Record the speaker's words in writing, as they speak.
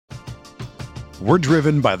We're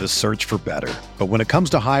driven by the search for better. But when it comes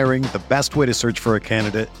to hiring, the best way to search for a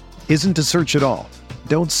candidate isn't to search at all.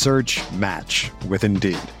 Don't search, match with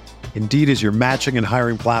Indeed. Indeed is your matching and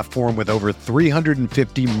hiring platform with over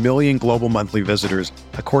 350 million global monthly visitors,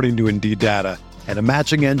 according to Indeed data, and a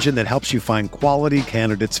matching engine that helps you find quality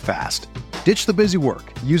candidates fast. Ditch the busy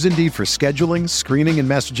work. Use Indeed for scheduling, screening, and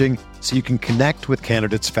messaging so you can connect with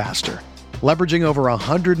candidates faster. Leveraging over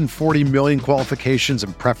 140 million qualifications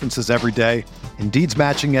and preferences every day, Indeed's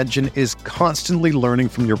matching engine is constantly learning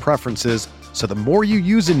from your preferences, so the more you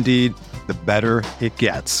use Indeed, the better it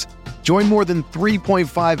gets. Join more than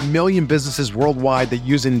 3.5 million businesses worldwide that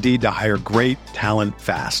use Indeed to hire great talent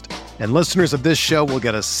fast. And listeners of this show will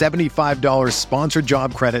get a $75 sponsored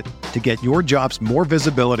job credit to get your jobs more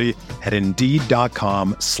visibility at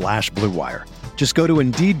Indeed.com/Blue Wire. Just go to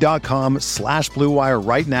Indeed.com/Blue Wire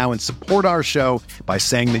right now and support our show by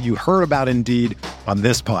saying that you heard about Indeed on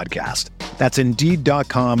this podcast. That's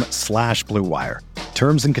Indeed.com/Blue Wire.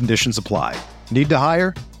 Terms and conditions apply. Need to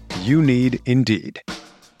hire? You need Indeed.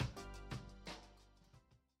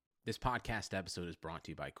 This podcast episode is brought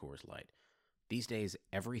to you by Coors Light. These days,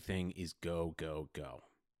 everything is go, go, go.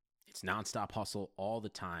 It's nonstop hustle all the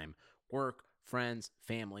time. Work, friends,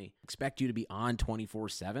 family, expect you to be on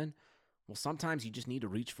 24/7. Well, sometimes you just need to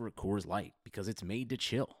reach for a Coors Light because it's made to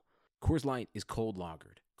chill. Coors Light is cold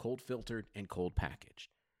lagered, cold filtered, and cold packaged.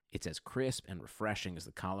 It's as crisp and refreshing as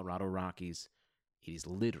the Colorado Rockies. It is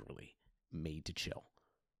literally made to chill.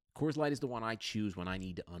 Coors Light is the one I choose when I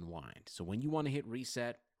need to unwind. So when you want to hit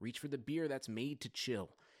reset, reach for the beer that's made to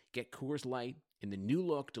chill. Get Coors Light in the new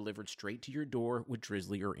look delivered straight to your door with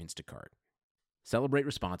Drizzly or Instacart. Celebrate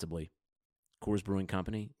responsibly. Coors Brewing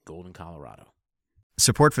Company, Golden, Colorado.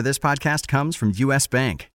 Support for this podcast comes from U.S.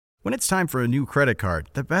 Bank. When it's time for a new credit card,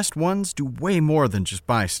 the best ones do way more than just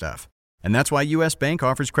buy stuff. And that's why U.S. Bank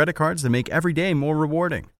offers credit cards that make every day more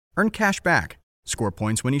rewarding. Earn cash back, score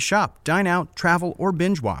points when you shop, dine out, travel, or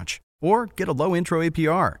binge watch, or get a low intro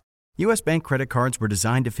APR. U.S. Bank credit cards were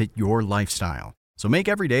designed to fit your lifestyle. So make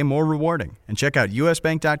every day more rewarding and check out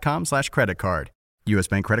usbank.com/credit card. U.S.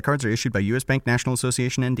 Bank credit cards are issued by U.S. Bank National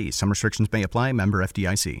Association ND. Some restrictions may apply. Member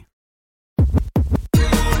FDIC.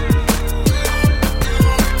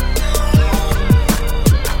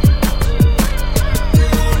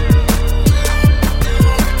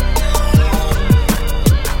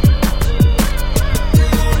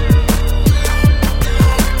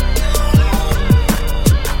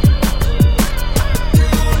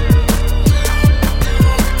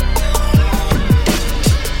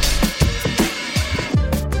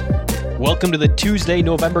 Welcome to the Tuesday,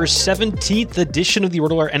 November 17th edition of the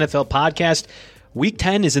RotoWire NFL podcast. Week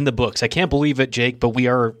 10 is in the books. I can't believe it, Jake, but we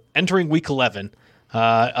are entering week 11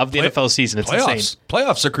 of the NFL season. It's insane.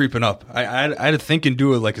 Playoffs are creeping up. I had to think and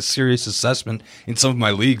do a serious assessment in some of my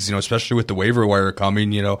leagues, especially with the waiver wire coming.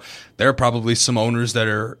 There are probably some owners that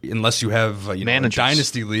are, unless you have a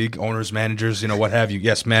dynasty league, owners, managers, what have you.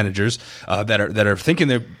 Yes, managers that are thinking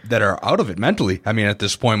that are out of it mentally. I mean, at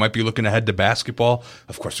this point, might be looking ahead to basketball.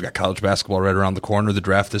 Of course, we got college basketball right around the corner. The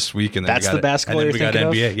draft this week, and then that's the basketball you're thinking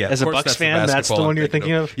of. NBA. Yeah, as a Bucks fan, that's the one you're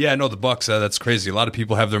thinking of. Yeah, no, the Bucks. That's crazy. A lot of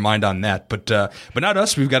people have their mind on that, but not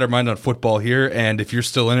us. We've got our mind on football here, and if you're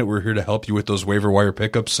still in it, we're here to help you with those waiver wire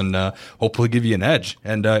pickups and hopefully give you an edge.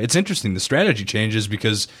 And it's interesting. The strategy changes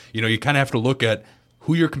because you kind of have to look at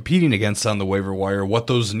who you're competing against on the waiver wire, what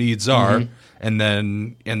those needs are, and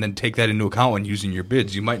then take that into account when using your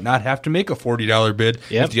bids. You might not have to make a $40 bid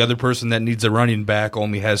if the other person that needs a running back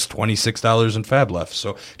only has $26 in fab left.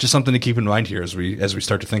 So just something to keep in mind here as we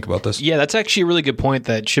start to think about this. Yeah, that's actually a really good point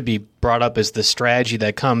that should be brought up as the strategy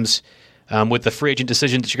that comes with the free agent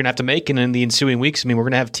decisions that you're going to have to make and in the ensuing weeks. I mean, we're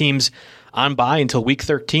going to have teams on bye until week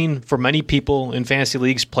 13. For many people in fantasy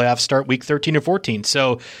leagues, playoffs start week 13 or 14.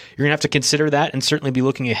 So you're going to have to consider that and certainly be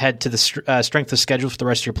looking ahead to the strength of schedule for the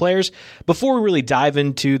rest of your players. Before we really dive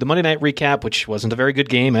into the Monday night recap, which wasn't a very good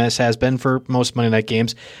game, as has been for most Monday night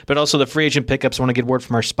games, but also the free agent pickups, I want to get word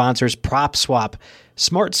from our sponsors, PropSwap.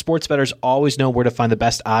 Smart sports bettors always know where to find the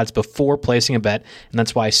best odds before placing a bet, and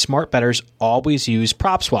that's why smart bettors always use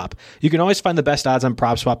PropSwap. You can always find the best odds on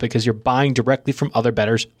PropSwap because you're buying directly from other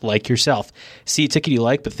bettors like yourself. See a ticket you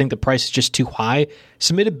like but think the price is just too high?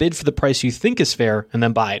 Submit a bid for the price you think is fair and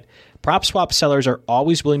then buy it. PropSwap sellers are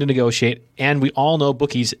always willing to negotiate, and we all know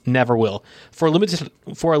bookies never will. For a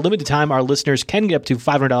limited time, our listeners can get up to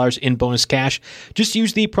 $500 in bonus cash. Just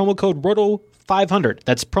use the promo code ROTO500.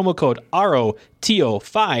 That's promo code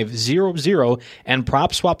ROTO500, and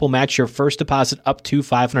PropSwap will match your first deposit up to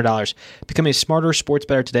 $500. Become a smarter sports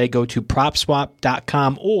bettor today. Go to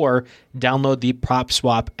PropSwap.com or download the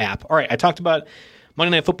PropSwap app. All right, I talked about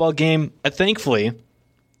Monday Night Football game. Thankfully,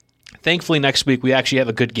 next week we actually have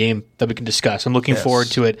a good game that we can discuss. I'm looking forward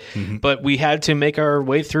to it. Mm-hmm. But we had to make our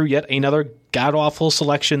way through yet another god-awful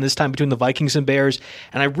selection, this time between the Vikings and Bears.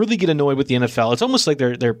 And I really get annoyed with the NFL. It's almost like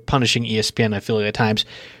they're punishing ESPN, I feel like, at times.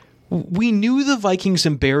 We knew the Vikings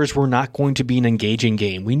and Bears were not going to be an engaging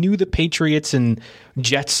game. We knew the Patriots and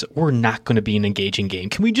Jets were not going to be an engaging game.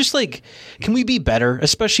 Can we just can we be better,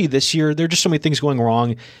 especially this year? There are just so many things going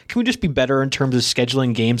wrong. Can we just be better in terms of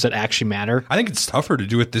scheduling games that actually matter? I think it's tougher to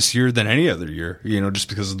do it this year than any other year, just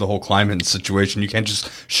because of the whole climate and situation. You can't just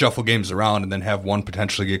shuffle games around and then have one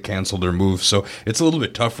potentially get canceled or moved. So it's a little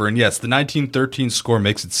bit tougher. And yes, the 19-13 score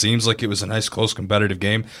makes it seem like it was a nice, close, competitive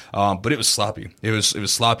game, but it was sloppy. It was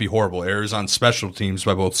sloppy, horrible errors on special teams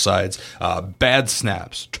by both sides, bad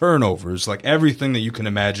snaps, turnovers, like everything that you can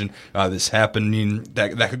imagine this happening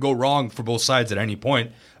that could go wrong for both sides at any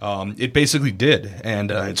point. It basically did,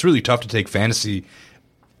 and it's really tough to take fantasy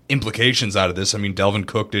implications out of this. I mean, Delvin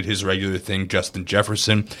Cook did his regular thing. Justin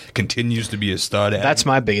Jefferson continues to be a stud. That's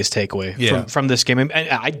my biggest takeaway from this game.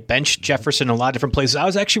 I benched Jefferson in a lot of different places. I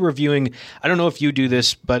was actually reviewing, I don't know if you do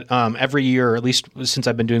this, but every year, or at least since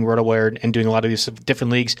I've been doing RotoWire and doing a lot of these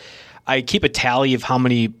different leagues, I keep a tally of how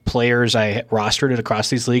many players I rostered across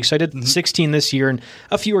these leagues. So I did 16 this year and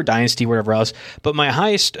a few are Dynasty, whatever else. But my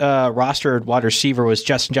highest rostered wide receiver was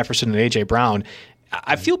Justin Jefferson and A.J. Brown.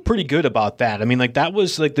 I feel pretty good about that. I mean, that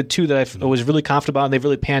was the two that I was really confident about, and they've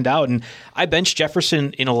really panned out. And I benched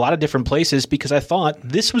Jefferson in a lot of different places because I thought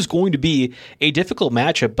this was going to be a difficult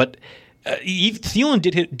matchup. But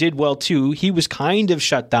Thielen did well too. He was kind of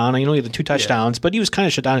shut down. I know he had the 2 touchdowns, but he was kind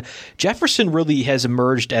of shut down. Jefferson really has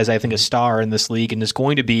emerged as, I think, a star in this league, and is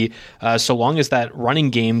going to be so long as that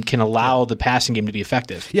running game can allow the passing game to be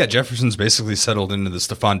effective. Yeah, Jefferson's basically settled into the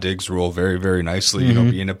Stephon Diggs role very, very nicely.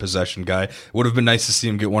 Being a possession guy. Would have been nice to see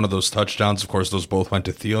him get one of those touchdowns. Of course, those both went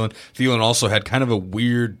to Thielen. Thielen also had kind of a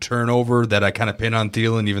weird turnover that I kind of pin on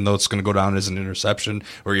Thielen, even though it's going to go down as an interception,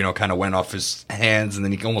 where kind of went off his hands and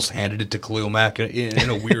then he almost handed it to Khalil Mack in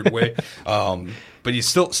a weird way. But he's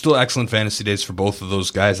still excellent fantasy days for both of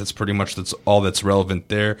those guys. That's pretty much all that's relevant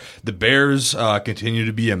there. The Bears continue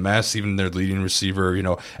to be a mess. Even their leading receiver,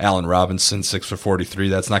 Allen Robinson, 6 for 43.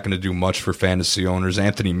 That's not going to do much for fantasy owners.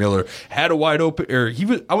 Anthony Miller had a wide open, or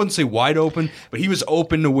I wouldn't say wide open, but he was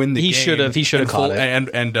open to win the game. He should have caught it.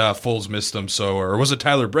 And Foles missed him. So, or was it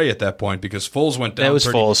Tyler Bray at that point? Because Foles went down. It was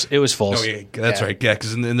Foles. Oh, yeah, that's right. Yeah,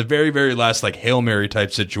 because in the very, very last Hail Mary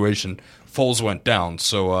type situation, Foles went down.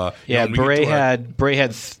 So Bray had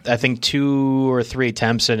I think 2 or 3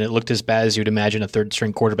 attempts, and it looked as bad as you'd imagine a third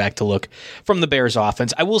string quarterback to look from the Bears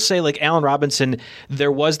offense. I will say, Allen Robinson,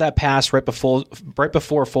 there was that pass right before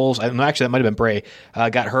Foles. Actually, that might have been Bray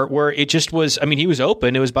got hurt, where it just was. I mean, he was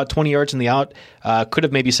open. It was about 20 yards in the out. Could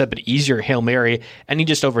have maybe set up an easier Hail Mary, and he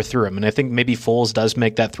just overthrew him. And I think maybe Foles does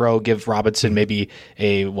make that throw, give Robinson maybe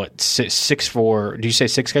a 6 for. Do you say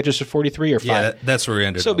 6 catches for 43 or 5? Yeah, that's where we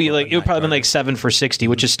ended. So up. It would probably been 7 for 60,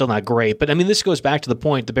 which is still not great. But I mean, this goes back to the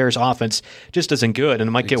point: the Bears' offense just isn't good, and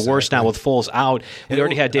it might get worse now with Foles out. We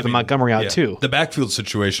already had David Montgomery out too. The backfield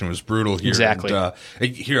situation was brutal here. Exactly. And,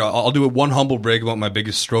 here, I'll do one humble brag about my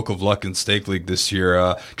biggest stroke of luck in Stake League this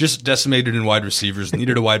year. Just decimated in wide receivers.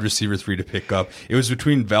 Needed a wide receiver 3 to pick up. It was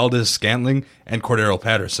between Valdez-Scantling and Cordero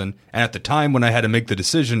Patterson. And at the time when I had to make the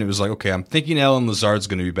decision, it was like, okay, I'm thinking Allen Lazard's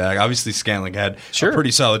going to be back. Obviously, Scantling had a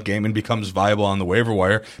pretty solid game and becomes viable on the waiver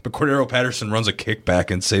wire. But Cordero Patterson runs a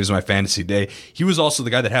kickback and saves my fantasy day. He was also the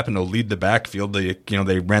guy that happened to lead the backfield.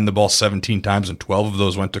 They ran the ball 17 times and 12 of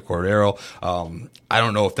those went to Cordero. I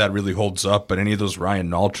don't know if that really holds up, but any of those Ryan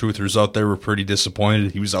Nall truthers out there were pretty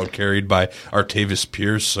disappointed. He was outcarried by Artavis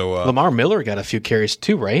Pierce. So Lamar Miller got a few carries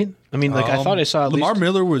too, right? I mean, I thought I saw Lamar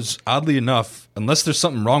Miller was, oddly enough, unless there's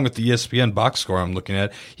something wrong with the ESPN box score I'm looking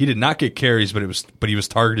at, he did not get carries, but he was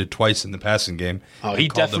targeted twice in the passing game. Oh, he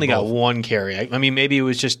definitely got 1 carry. I mean, maybe it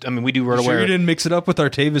was just. I mean, we do RotoWire. Sure, you didn't mix it up with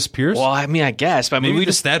Artavis Pierce? Well, I mean, I guess, but maybe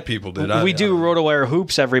the stat people did. We do RotoWire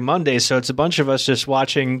hoops every Monday, so it's a bunch of us just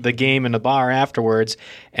watching the game in the bar afterwards,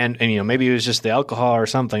 and maybe it was just the alcohol or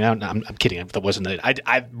something. I'm kidding. That wasn't it.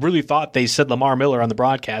 I really thought they said Lamar Miller on the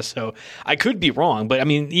broadcast, so I could be wrong. But I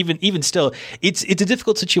mean, even still. It's a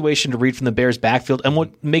difficult situation to read from the Bears' backfield, and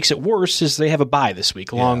what makes it worse is they have a bye this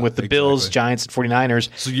week, along with the Bills, Giants, and 49ers.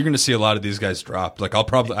 So you're going to see a lot of these guys drop.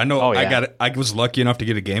 I was lucky enough to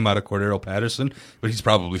get a game out of Cordero Patterson, but he's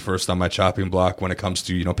probably first on my chopping block when it comes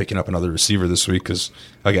to picking up another receiver this week because,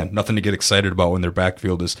 again, nothing to get excited about when their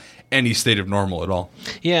backfield is any state of normal at all.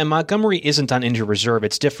 Yeah, Montgomery isn't on injured reserve.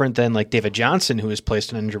 It's different than David Johnson, who is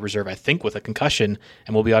placed on injured reserve, I think, with a concussion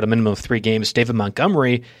and will be out a minimum of 3 games. David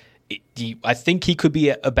Montgomery, I think he could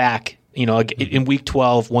be a back in week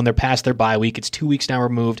 12, when they're past their bye week, it's 2 weeks now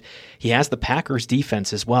removed. He has the Packers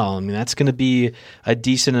defense as well. I mean, that's going to be a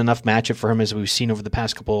decent enough matchup for him as we've seen over the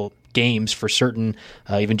past couple games for certain.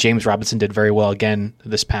 Even James Robinson did very well again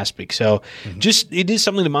this past week. So just it is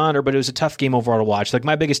something to monitor, but it was a tough game overall to watch. Like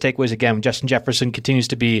my biggest takeaway is, again, Justin Jefferson continues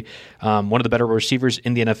to be one of the better receivers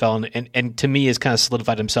in the NFL and to me has kind of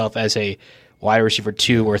solidified himself as a wide receiver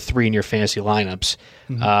 2 or 3 in your fantasy lineups.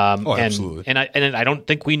 Absolutely. And I don't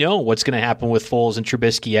think we know what's going to happen with Foles and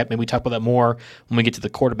Trubisky yet. Maybe we talk about that more when we get to the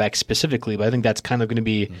quarterback specifically, but I think that's kind of going to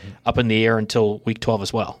be up in the air until week 12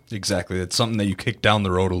 as well. Exactly. It's something that you kick down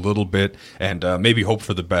the road a little bit and maybe hope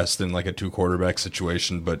for the best in like a 2-quarterback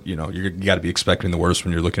situation, but you got to be expecting the worst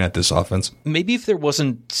when you're looking at this offense. Maybe if there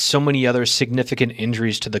wasn't so many other significant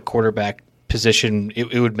injuries to the quarterback position,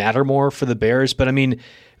 it would matter more for the Bears, but I mean,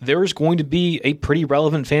 there's going to be a pretty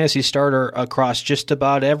relevant fantasy starter across just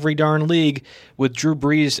about every darn league with Drew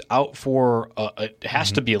Brees out for it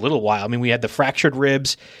has to be a little while. I mean, we had the fractured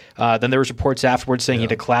ribs. Then there was reports afterwards saying he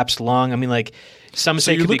had a collapsed lung. I mean, like some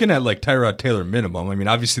say you're looking at like Tyrod Taylor minimum. I mean,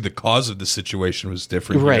 obviously the cause of the situation was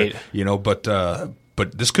different, right? Here,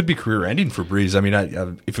 but this could be career-ending for Brees. I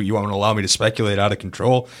mean, if you want to allow me to speculate out of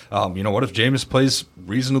control, what if Jameis plays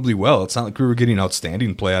reasonably well? It's not like we were getting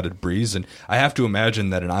outstanding play out of Brees, and I have to imagine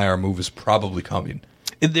that an IR move is probably coming.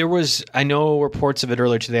 There was, I know, reports of it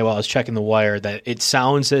earlier today while I was checking the wire that it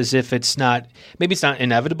sounds as if it's not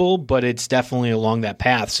inevitable, but it's definitely along that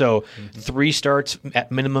path. So 3 starts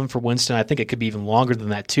at minimum for Winston. I think it could be even longer than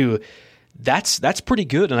that too. That's pretty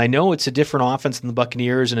good, and I know it's a different offense than the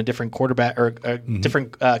Buccaneers and a different quarterback or a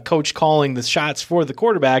different coach calling the shots for the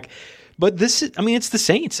quarterback. But this is, I mean, it's the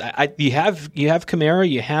Saints. You have Kamara,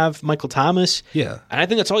 you have Michael Thomas. Yeah. And I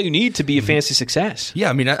think that's all you need to be a fantasy success.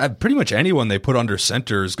 Yeah, I mean, pretty much anyone they put under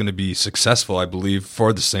center is going to be successful, I believe,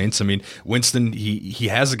 for the Saints. I mean, Winston, he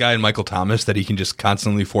has a guy in Michael Thomas that he can just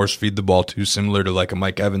constantly force feed the ball to, similar to like a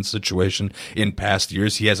Mike Evans situation in past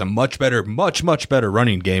years. He has a much better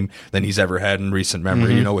running game than he's ever had in recent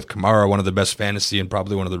memory. With Kamara, one of the best fantasy and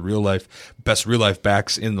probably one of the best real life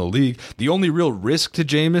backs in the league. The only real risk to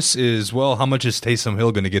Jameis is, well, how much is Taysom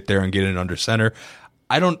Hill going to get there and get in under center?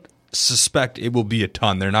 I don't suspect it will be a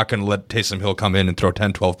ton. They're not going to let Taysom Hill come in and throw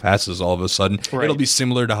 10, 12 passes all of a sudden. Right. It'll be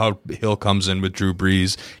similar to how Hill comes in with Drew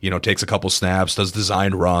Brees, takes a couple snaps, does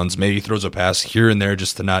designed runs, maybe throws a pass here and there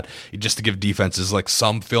just to give defenses like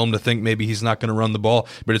some film to think maybe he's not going to run the ball,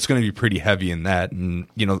 but it's going to be pretty heavy in that. And,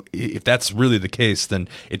 if that's really the case, then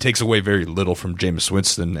it takes away very little from Jameis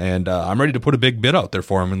Winston. And I'm ready to put a big bid out there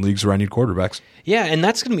for him in leagues where I need quarterbacks. Yeah, and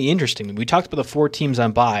that's going to be interesting. We talked about the 4 teams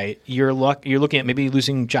on bye. You're looking at maybe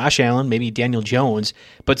losing Josh Allen, maybe Daniel Jones,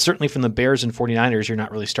 but certainly from the Bears and 49ers, you're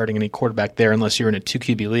not really starting any quarterback there unless you're in a 2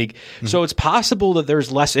 QB league. So it's possible that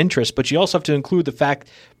there's less interest, but you also have to include the fact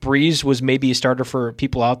Brees was maybe a starter for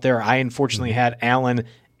people out there. I unfortunately had Allen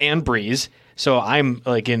and Brees. So I'm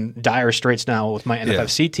like in dire straits now with my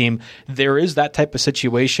NFFC team. There is that type of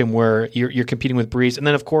situation where you're competing with Brees. And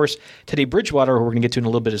then, of course, Teddy Bridgewater, who we're going to get to in a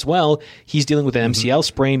little bit as well, he's dealing with an MCL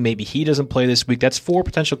sprain. Maybe he doesn't play this week. That's 4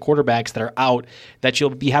 potential quarterbacks that are out that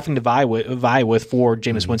you'll be having to vie with for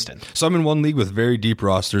Jameis Winston. So I'm in one league with very deep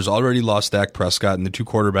rosters, already lost Dak Prescott, and the 2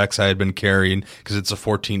 quarterbacks I had been carrying, because it's a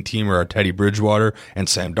 14-teamer, are Teddy Bridgewater and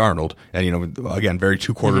Sam Darnold. And, again, very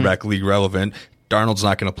 2-quarterback league relevant. Darnold's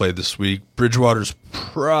not going to play this week. Bridgewater's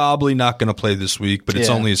probably not going to play this week, but it's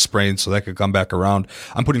only a sprain, so that could come back around.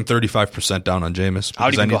 I'm putting 35% down on Jameis. I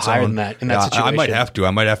would even go higher than that in that situation. I might have to.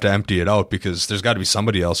 I might have to empty it out because there's got to be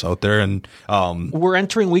somebody else out there. And we're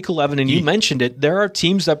entering Week 11, and you mentioned it. There are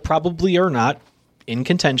teams that probably are not in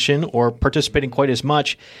contention or participating quite as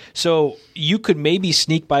much. So you could maybe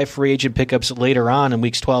sneak by free agent pickups later on in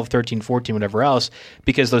weeks 12, 13, 14, whatever else,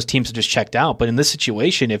 because those teams have just checked out. But in this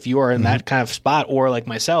situation, if you are in that kind of spot, or like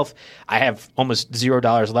myself, I have almost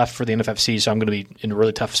 $0 left for the NFFC, so I'm going to be in a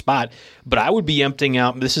really tough spot. But I would be emptying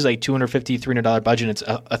out, this is a $250, $300 budget, and it's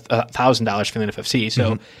 $1,000 for the NFFC.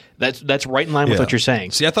 So that's right in line with what you're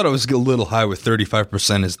saying. See, I thought it was a little high with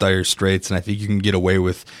 35% as dire straits, and I think you can get away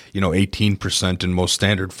with 18% in most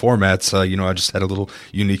standard formats. I just had a little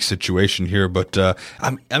unique situation here, but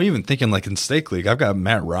I'm even thinking like in Stake League, I've got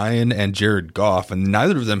Matt Ryan and Jared Goff, and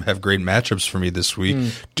neither of them have great matchups for me this week.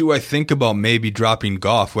 Do I think about maybe dropping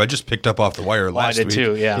Goff, who I just picked up off the wire last week? I did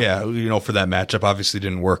too, yeah. Yeah, for that matchup, obviously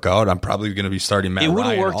didn't work out. I'm probably going to be starting Matt Ryan. It would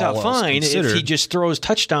have worked out fine if he just throws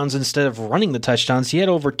touchdowns instead of running the touchdowns. He had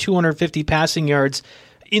over 250 passing yards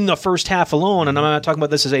in the first half alone, and I'm not talking about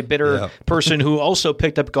this as a bitter person who also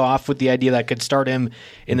picked up Goff with the idea that I could start him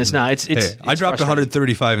in this now. It's I dropped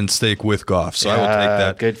 135 in stake with Goff, so I will take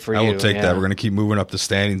that. Good for you. I will take that. We're going to keep moving up the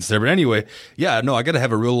standings there. But anyway, I got to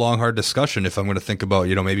have a real long, hard discussion if I'm going to think about,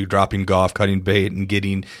 maybe dropping Goff, cutting bait, and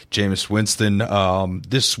getting Jameis Winston.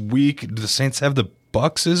 This week, do the Saints have the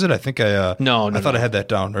Bucks, is it? I think I thought I had that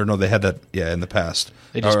down. Or no, they had that in the past.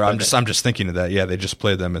 I'm just thinking of that. Yeah, they just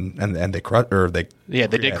played them and they crushed they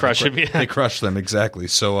did crush them. They crushed them exactly.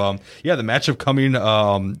 So the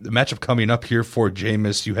matchup coming up here for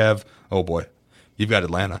Jameis, you have you've got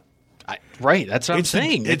Atlanta. Right, that's what I'm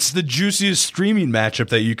saying. It's the juiciest streaming matchup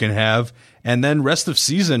that you can have. And then rest of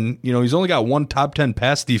season, he's only got one top 10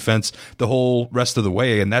 pass defense the whole rest of the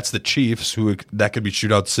way, and that's the Chiefs, who that could be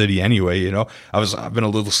shootout city anyway. I've been a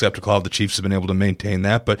little skeptical how the Chiefs have been able to maintain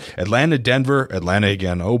that, but Atlanta, Denver, Atlanta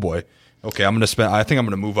again. Oh boy. Okay, I think I'm going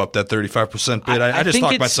to move up that 35% bid. I just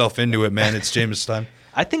talked myself into it, man. It's Jameis time.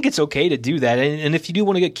 I think it's okay to do that. And if you do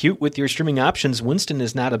want to get cute with your streaming options, Winston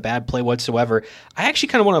is not a bad play whatsoever. I actually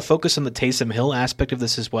kind of want to focus on the Taysom Hill aspect of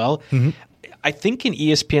this as well. Mm-hmm. I think in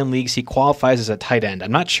ESPN leagues he qualifies as a tight end.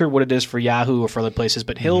 I'm not sure what it is for Yahoo or for other places,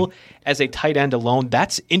 but Hill as a tight end alone,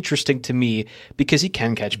 that's interesting to me because he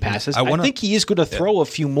can catch passes. I think he is going to throw a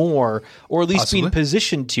few more, or at least be in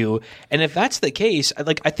position to. And if that's the case,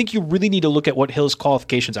 I think you really need to look at what Hill's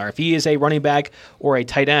qualifications are. If he is a running back or a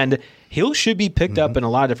tight end, Hill should be picked up in a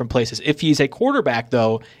lot of different places. If he's a quarterback,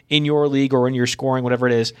 though, in your league or in your scoring, whatever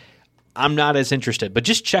it is, I'm not as interested. But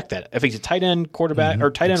just check that. If he's a tight end quarterback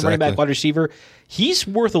or tight end running back wide receiver, he's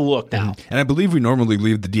worth a look now. And I believe we normally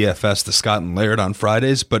leave the DFS to Scott and Laird on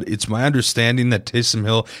Fridays, but it's my understanding that Taysom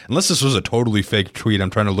Hill, unless this was a totally fake tweet, I'm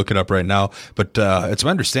trying to look it up right now, but it's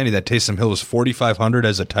my understanding that Taysom Hill is 4,500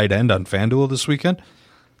 as a tight end on FanDuel this weekend.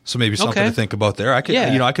 So maybe something to think about there. I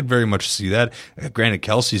could very much see that. Granted,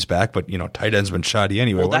 Kelsey's back, but tight end's been shoddy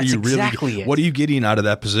anyway. Well, what are you getting out of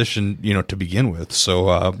that position, to begin with? So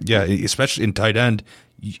especially in tight end,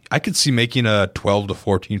 I could see making a 12 to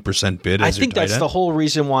 14% bid. I think that's the whole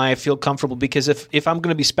reason why I feel comfortable, because if I'm going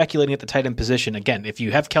to be speculating at the tight end position, again, if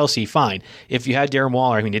you have Kelsey, fine. If you had Darren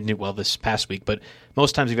Waller, he didn't do well this past week, but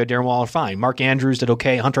most times if you have Darren Waller, fine. Mark Andrews did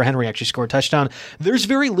okay. Hunter Henry actually scored a touchdown. There's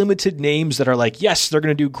very limited names that are like, yes, they're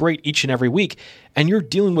going to do great each and every week. And you're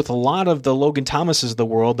dealing with a lot of the Logan Thomases of the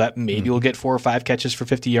world that maybe will get 4 or 5 catches for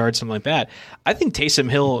 50 yards, something like that. I think Taysom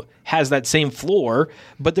Hill has that same floor,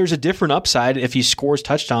 but there's a different upside if he scores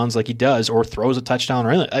touchdowns like he does or throws a touchdown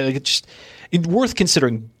or anything. It's worth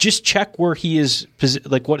considering. Just check where he is,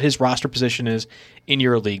 what his roster position is in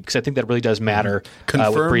your league, because I think that really does matter.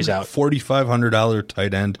 Confirmed with Breeze out. $4,500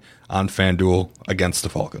 tight end on FanDuel against the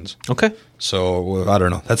Falcons. Okay. So, I don't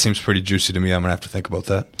know. That seems pretty juicy to me. I'm going to have to think about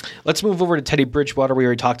that. Let's move over to Teddy Bridgewater. We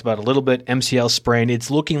already talked about it a little bit. MCL sprain. It's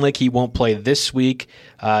looking like he won't play this week.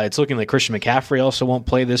 It's looking like Christian McCaffrey also won't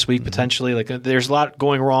play this week, potentially. There's a lot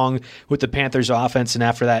going wrong with the Panthers' offense, and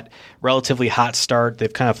after that relatively hot start,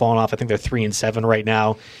 they've kind of fallen off. I think they're 3-7 right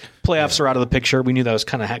now. Playoffs are out of the picture. We knew that was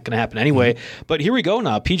kind of going to happen anyway. But here we go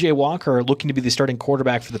now. P.J. Walker looking to be the starting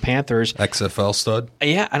quarterback for the Panthers. XFL stud.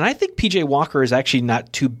 Yeah, and I think P.J. Walker is actually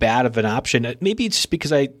not too bad of an option. Maybe it's just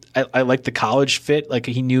because I like the college fit. Like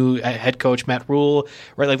he knew head coach Matt Rule,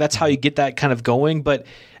 right? Like that's how you get that kind of going. But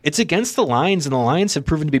it's against the Lions, and the Lions have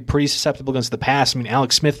proven to be pretty susceptible against the pass. I mean,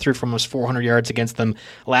 Alex Smith threw for almost 400 yards against them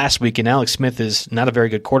last week, and Alex Smith is not a very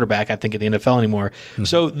good quarterback, I think, in the NFL anymore. Mm-hmm.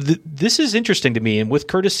 So this is interesting to me. And with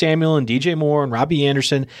Curtis Samuel and DJ Moore and Robbie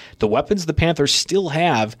Anderson, the weapons the Panthers still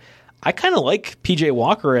have, I kind of like P.J.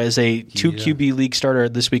 Walker as a 2 QB league starter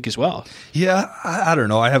this week as well. Yeah, I don't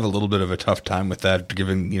know. I have a little bit of a tough time with that,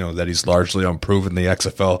 given that he's largely unproven. The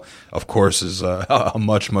XFL, of course, is a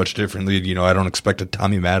much, much different league. I don't expect a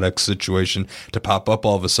Tommy Maddox situation to pop up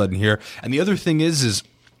all of a sudden here. And the other thing is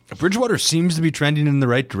Bridgewater seems to be trending in the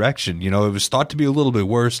right direction. It was thought to be a little bit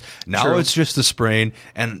worse. Now it's just a sprain.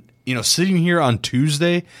 And sitting here on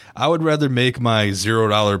Tuesday, I would rather make my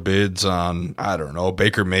 $0 bids on, I don't know,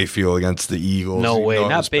 Baker Mayfield against the Eagles. No way,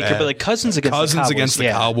 not Baker, but Cousins against the Cowboys. Against the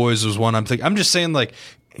Cowboys was one I'm thinking. I'm just saying,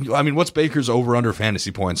 what's Baker's over-under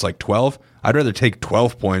fantasy points? 12? I'd rather take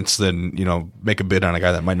 12 points than, make a bid on a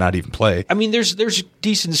guy that might not even play. I mean, there's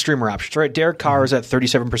decent streamer options, right? Derek Carr is at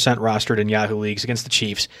 37% rostered in Yahoo leagues against the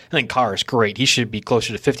Chiefs. I think Carr is great. He should be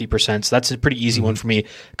closer to 50%, so that's a pretty easy one for me.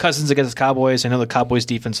 Cousins against the Cowboys. I know the Cowboys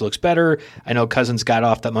defense looks better. I know Cousins got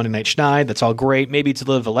off that Monday night schneid. That's all great. Maybe it's a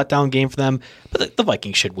little bit of a letdown game for them, but the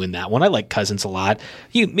Vikings should win that one. I like Cousins a lot.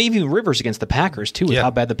 Maybe Rivers against the Packers, too, with how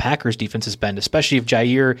bad the Packers defense has been, especially if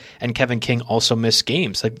Jair and Kevin King also miss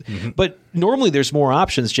games. But normally there's more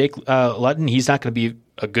options. Jake Luton, he's not going to be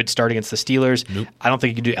a good start against the Steelers. Nope. I don't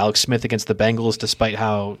think you can do Alex Smith against the Bengals, despite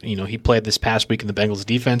how he played this past week in the Bengals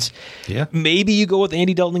defense. Yeah. Maybe you go with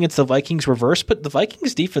Andy Dalton against the Vikings reverse, but the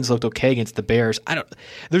Vikings defense looked okay against the Bears.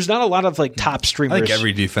 There's not a lot of top streamers. I think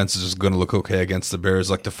every defense is just going to look okay against the Bears.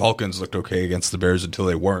 Like the Falcons looked okay against the Bears until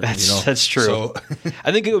they weren't. That's true. So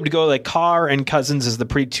I think it would go like Carr and Cousins as the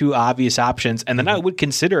pretty two obvious options, and then I would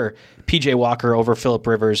consider P.J. Walker over Phillip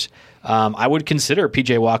Rivers. I would consider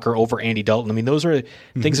P.J. Walker over Andy Dalton. I mean, those are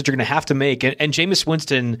things that you're going to have to make. And Jameis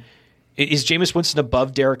Winston, is Jameis Winston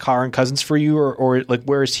above Derek Carr and Cousins for you, or like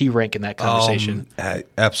where is he rank in that conversation?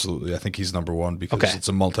 Absolutely. I think he's number one because it's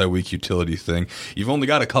a multi-week utility thing. You've only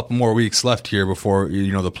got a couple more weeks left here before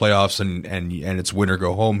the playoffs and it's win or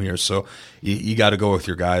go home here. So you got to go with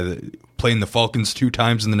your guy that playing the Falcons 2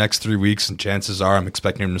 times in the next 3 weeks, and chances are I'm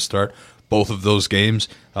expecting him to start both of those games.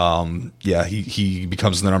 He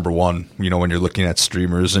becomes the number one, when you're looking at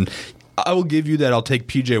streamers. And I will give you that. I'll take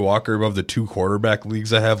P.J. Walker above the 2 quarterback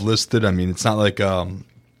leagues I have listed. I mean, it's not like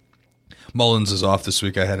Mullins is off this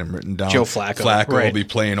week. I had him written down. Joe Flacco. Flacco right. will be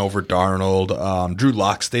playing over Darnold. Drew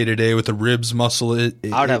Lock's day today with the ribs muscle. I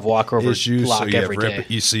would have Walker over issues. Lock every day.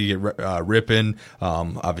 You see Rippin.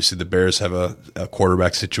 Obviously, the Bears have a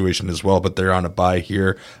quarterback situation as well, but they're on a bye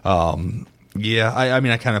here. I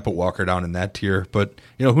mean, I kind of put Walker down in that tier, but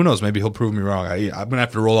who knows? Maybe he'll prove me wrong. I'm gonna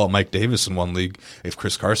have to roll out Mike Davis in one league if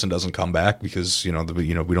Chris Carson doesn't come back because we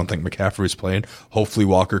don't think McCaffrey's playing. Hopefully,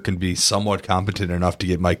 Walker can be somewhat competent enough to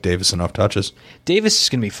get Mike Davis enough touches. Davis is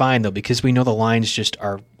gonna be fine though because we know the Lions just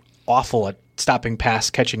are awful at stopping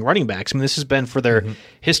pass-catching running backs. I mean, this has been for their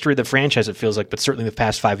history of the franchise, it feels like, but certainly the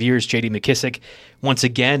past 5 years. J.D. McKissick, once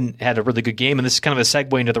again, had a really good game, and this is kind of a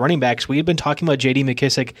segue into the running backs. We had been talking about J.D.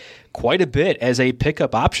 McKissick quite a bit as a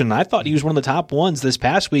pickup option. I thought he was one of the top ones this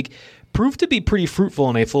past week. Proved to be pretty fruitful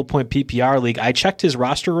in a full-point PPR league. I checked his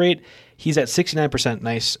roster rate. He's at 69%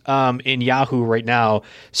 nice in Yahoo right now,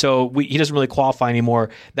 so he doesn't really qualify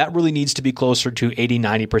anymore. That really needs to be closer to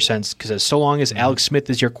 80-90% because so long as Alex Smith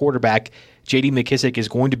is your quarterback, J.D. McKissick is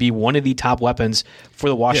going to be one of the top weapons for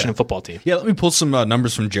the Washington football team. Yeah, let me pull some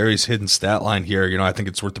numbers from Jerry's hidden stat line here. I think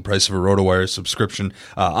it's worth the price of a RotoWire subscription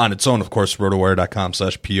on its own. Of course,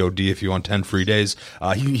 rotowire.com/POD if you want 10 free days.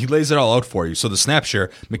 He lays it all out for you. So the snap share,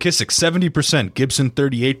 McKissick 70%, Gibson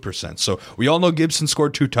 38%. So we all know Gibson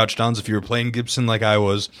scored 2 touchdowns. If you were playing Gibson like I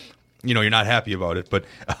was, you're not happy about it, but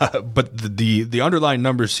the underlying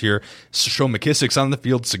numbers here show McKissick's on the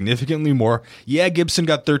field significantly more. Yeah, Gibson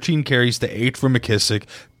got 13 carries to 8 for McKissick,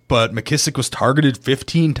 but McKissick was targeted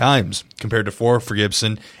 15 times compared to 4 for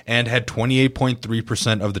Gibson and had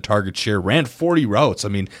 28.3% of the target share, ran 40 routes. I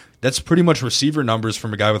mean, that's pretty much receiver numbers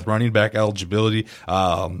from a guy with running back eligibility.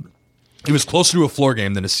 It was closer to a floor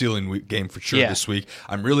game than a ceiling game for sure this week.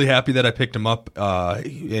 I'm really happy that I picked him up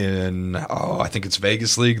in I think it's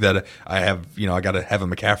Vegas League that I have. I got to have a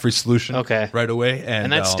McCaffrey solution right away,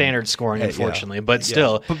 and that's standard scoring, unfortunately. But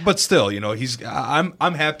still, but still, he's. I'm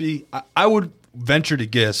happy. I would venture to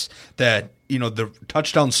guess that the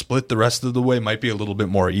touchdown split the rest of the way might be a little bit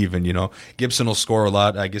more even. Gibson will score a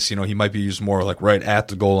lot. I guess he might be used more like right at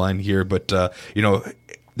the goal line here, but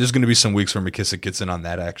there's going to be some weeks where McKissick gets in on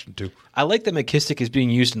that action too. I like that McKissick is being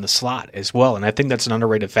used in the slot as well, and I think that's an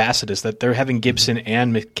underrated facet is that they're having Gibson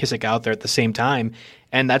and McKissick out there at the same time,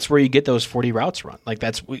 and that's where you get those 40 routes run. Like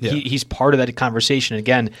he's part of that conversation.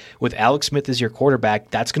 Again, with Alex Smith as your quarterback,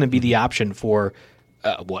 that's going to be the option for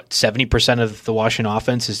 70% of the Washington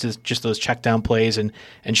offense is just those check down plays and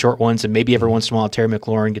short ones, and maybe every once in a while Terry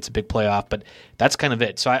McLaurin gets a big playoff, but that's kind of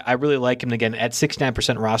it. So I really like him again at 69%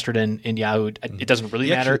 rostered in Yahoo. It doesn't really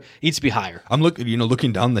matter. It needs to be higher. I'm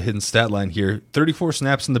looking down the hidden stat line here. 34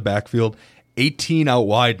 snaps in the backfield, 18 out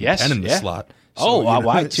wide, 10 in the slot.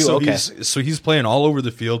 Wide too. Okay. He's playing all over the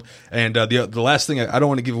field. And the last thing, I don't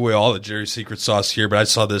want to give away all the Jerry's secret sauce here, but I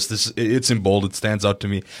saw this. It's in bold. It stands out to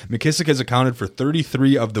me. McKissick has accounted for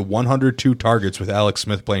 33 of the 102 targets with Alex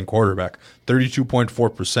Smith playing quarterback,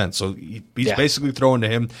 32.4%. So he's basically throwing to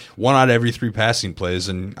him 1 out of every 3 passing plays.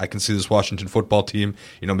 And I can see this Washington football team,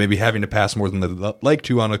 maybe having to pass more than they like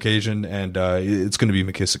to on occasion. And it's going to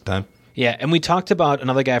be McKissick time. Yeah, and we talked about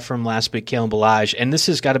another guy from last week, Kalen Ballage, and this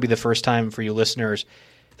has got to be the first time for you listeners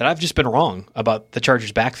that I've just been wrong about the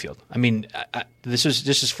Chargers' backfield. I mean, this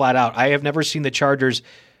is flat out. I have never seen the Chargers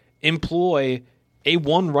employ a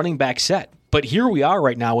 1 running back set. But here we are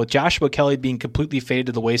right now with Joshua Kelly being completely faded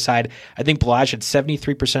to the wayside. I think Ballage had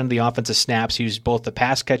 73% of the offensive snaps. He was both the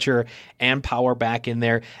pass catcher and power back in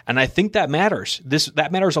there. And I think that matters.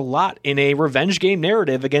 That matters a lot in a revenge game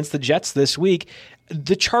narrative against the Jets this week.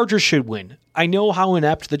 The Chargers should win. I know how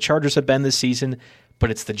inept the Chargers have been this season,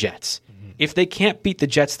 but it's the Jets. if they can't beat the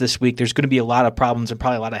Jets this week, there's going to be a lot of problems and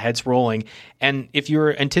probably a lot of heads rolling. And if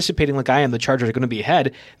you're anticipating, like I am, the Chargers are going to be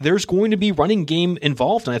ahead, there's going to be running game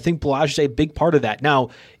involved. And I think Ballage is a big part of that. Now,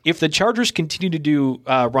 if the Chargers continue to do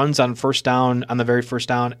runs on first down, on the very first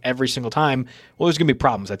down every single time, well, there's going to be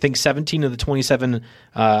problems. I think 17 of the 27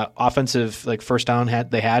 offensive first down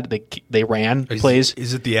they ran plays.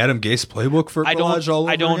 Is it the Adam Gase playbook for Ballage all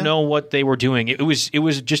over I don't again? know what they were doing. It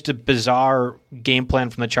was just a bizarre game plan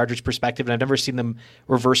from the Chargers' perspective, and I've never seen them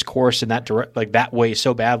reverse course in that that way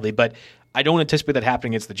so badly. But I don't anticipate that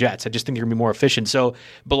happening against the Jets. I just think they're going to be more efficient. So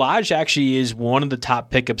Ballage actually is one of the top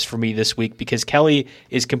pickups for me this week because Kelly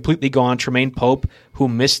is completely gone. Tremaine Pope, who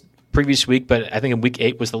missed previous week, but I think in week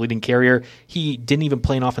 8 was the leading carrier, he didn't even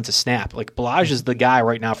play an offensive snap. Ballage is the guy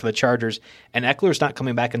right now for the Chargers, and Eckler's not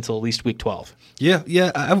coming back until at least week 12.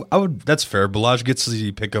 Yeah, I would. That's fair. Ballage gets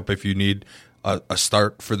the pickup if you need a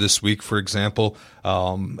start for this week, for example.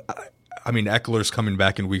 Eckler's coming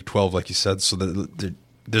back in week 12, like you said, so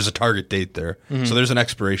there's a target date there. Mm-hmm. So there's an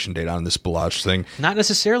expiration date on this Ballage thing. Not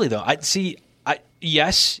necessarily, though.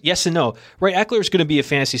 Yes and no. Right, Eckler's going to be a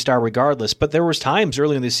fantasy star regardless, but there was times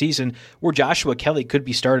early in the season where Joshua Kelly could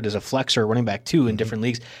be started as a flex or running back too in different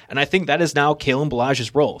leagues, and I think that is now Kalen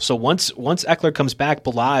Ballage's role. So once Eckler comes back,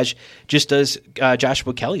 Ballage just does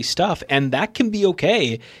Joshua Kelly's stuff, and that can be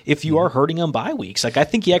okay if you are hurting on bye weeks. I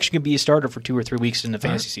think he actually can be a starter for 2 or 3 weeks in the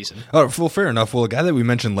fantasy season. Oh, well, fair enough. Well, a guy that we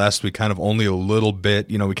mentioned last week kind of only a little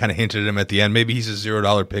bit, we kind of hinted at him at the end. Maybe he's a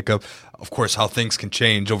 $0 pickup. Of course, how things can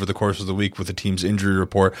change over the course of the week with the team's injury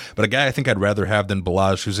report. But a guy I think I'd rather have than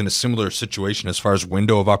Ballage, who's in a similar situation as far as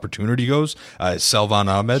window of opportunity goes, is Salvon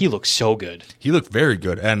Ahmed. He looks so good. He looked very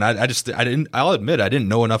good, and I'll admit I didn't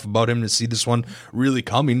know enough about him to see this one really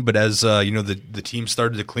coming. But as the team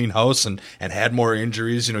started to clean house and had more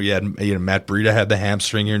injuries, you had Matt Breida had the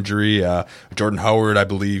hamstring injury. Jordan Howard, I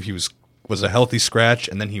believe he was a healthy scratch,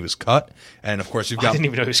 and then he was cut. And of course, you've got. I didn't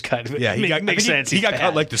even know he was cut. Yeah, he got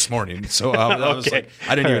cut like this morning. So I was okay. like,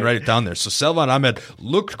 I didn't even write it down there. So Salvon Ahmed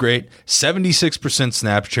looked great. 76%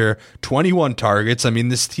 snap share, 21 targets. I mean,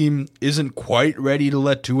 this team isn't quite ready to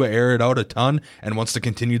let Tua air it out a ton, and wants to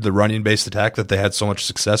continue the running-based attack that they had so much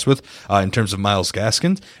success with in terms of Myles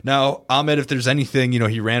Gaskin. Now, Ahmed, if there's anything,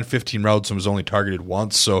 he ran 15 routes and was only targeted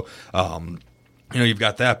once. So. You've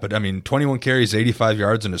got that, but 21 carries, 85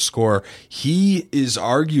 yards, and a score. He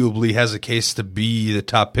arguably has a case to be the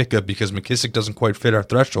top pickup because McKissick doesn't quite fit our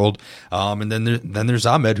threshold. And then there's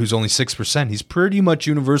Ahmed, who's only 6%. He's pretty much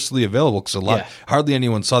universally available because hardly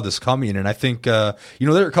anyone saw this coming. And I think there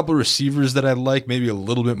are a couple of receivers that I like, maybe a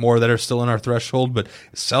little bit more that are still in our threshold. But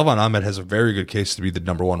Salvon Ahmed has a very good case to be the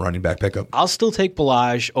number 1 running back pickup. I'll still take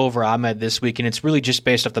Ballage over Ahmed this week, and it's really just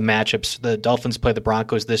based off the matchups. The Dolphins play the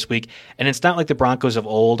Broncos this week, and it's not like the Broncos of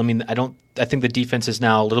old. I think the defense is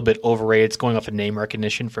now a little bit overrated. It's going off of name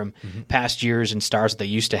recognition from past years and stars that they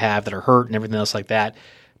used to have that are hurt and everything else like that.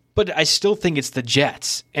 But I still think it's the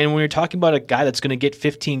Jets. And when you're talking about a guy that's going to get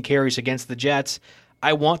 15 carries against the Jets,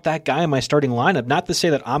 I want that guy in my starting lineup. Not to say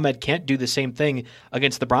that Ahmed can't do the same thing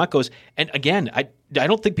against the Broncos. And again, I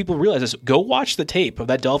don't think people realize this. Go watch the tape of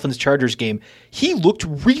that Dolphins-Chargers game. He looked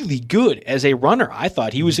really good as a runner. I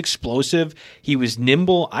thought he was explosive. He was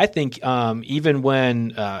nimble. I think even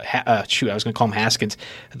when I was going to call him Haskins,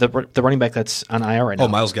 the running back that's on IR right now. Oh,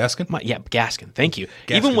 Myles Gaskin? Gaskin. Thank you.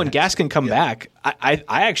 Even when Gaskin come back, I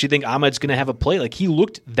actually think Ahmed's going to have a play. He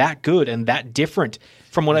looked that good and that different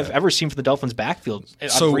from what I've ever seen from the Dolphins' backfield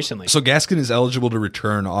recently. So Gaskin is eligible to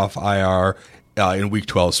return off IR in Week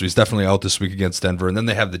 12, so he's definitely out this week against Denver, and then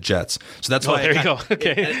they have the Jets. So that's why. There you go.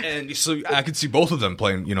 Okay, and so I could see both of them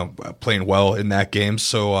playing well in that game.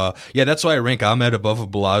 So that's why I rank Ahmed above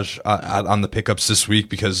Ballage on the pickups this week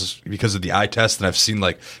because of the eye test, and I've seen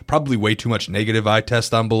probably way too much negative eye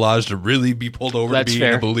test on Ballage to really be pulled over to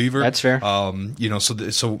being a believer. That's fair.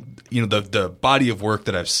 The body of work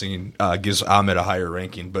that I've seen gives Ahmed a higher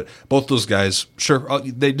ranking, but both those guys, sure,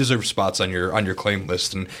 they deserve spots on your claim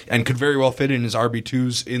list and could very well fit in his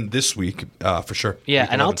RB2s in this week for sure. Yeah,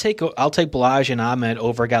 and I'll take Ballage and Ahmed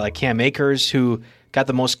over a guy like Cam Akers, who got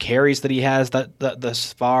the most carries that he has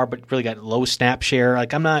thus far, but really got low snap share.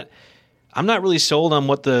 I'm not really sold on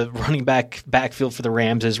what the running backfield for the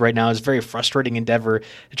Rams is right now. It's a very frustrating endeavor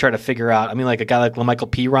to try to figure out. A guy like LaMichael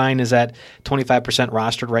Pirine is at 25%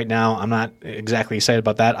 rostered right now. I'm not exactly excited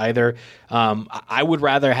about that either. I would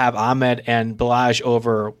rather have Ahmed and Ballage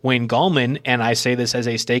over Wayne Gallman, and I say this as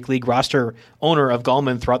a stake league roster owner of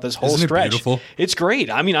Gallman throughout this whole stretch. Beautiful? It's great.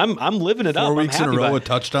 I'm living it up. 4 weeks in a row with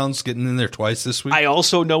touchdowns, getting in there twice this week. I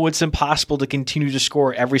also know it's impossible to continue to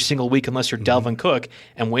score every single week unless you're Delvin Cook,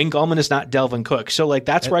 and Wayne Gallman is not not Delvin Cook. So like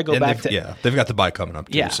that's where I go back to. Yeah, they've got the bye coming up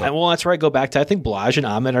too. Yeah, so. well, that's where I go back to. I think Balaj and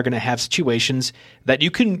Ahmed are going to have situations that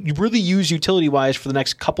you can really use utility-wise for the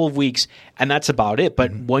next couple of weeks, and that's about it.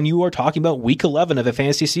 But when you are talking about week 11 of a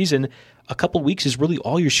fantasy season, a couple of weeks is really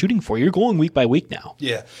all you're shooting for. You're going week by week now.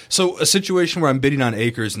 Yeah. So a situation where I'm bidding on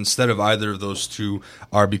Akers instead of either of those two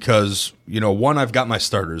are because, one, I've got my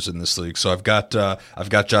starters in this league. So I've got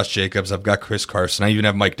Josh Jacobs, I've got Chris Carson, I even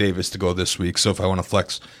have Mike Davis to go this week. So if I want to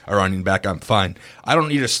flex a running back, I'm fine. I don't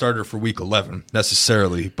need a starter for week 11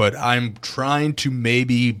 necessarily, but I'm trying to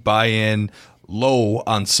maybe buy in low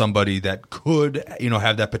on somebody that could,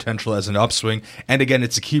 have that potential as an upswing. And again,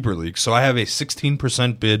 it's a keeper league. So I have a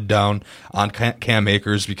 16% bid down on Cam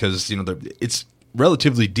Akers because, it's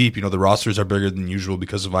relatively deep. The rosters are bigger than usual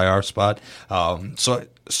because of IR spot.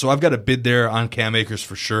 So I've got a bid there on Cam Akers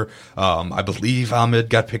for sure. I believe Ahmed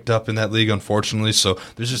got picked up in that league, unfortunately. So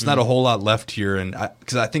there's just not a whole lot left here. And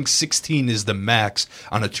because I think 16 is the max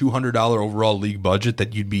on a $200 overall league budget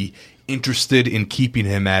that you'd be interested in keeping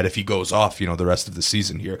him at if he goes off, the rest of the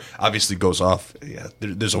season here. Obviously goes off. Yeah,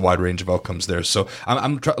 there's a wide range of outcomes there. So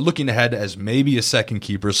I'm looking ahead as maybe a second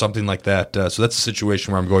keeper, something like that. So that's a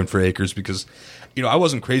situation where I'm going for Akers because, I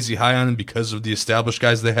wasn't crazy high on him because of the established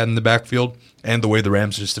guys they had in the backfield and the way the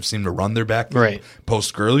Rams just have seemed to run their backfield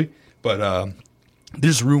post Gurley. But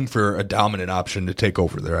there's room for a dominant option to take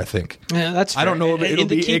over there, I think. Yeah, that's fair. I don't know if it'll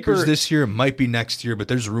be Akers this year. It might be next year, but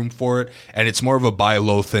there's room for it. And it's more of a buy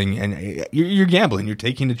low thing. And you're gambling. You're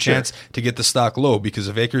taking a chance to get the stock low because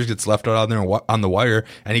if Akers gets left out on there on the wire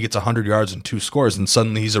and he gets 100 yards and 2 scores, then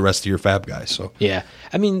suddenly he's the rest of your fab guy. So yeah,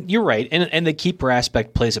 I mean, you're right. And the keeper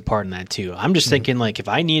aspect plays a part in that too. I'm just thinking like if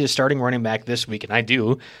I need a starting running back this week, and I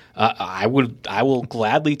do, I will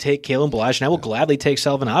gladly take Kalen Balaj and I will gladly take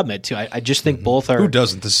Salvon Ahmed too. I just think both are. Who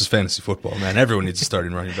doesn't? This is fantasy football, man. Everyone needs a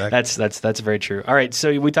starting running back. That's very true. All right,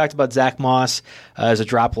 so we talked about Zach Moss as a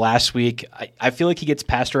drop last week. I feel like he gets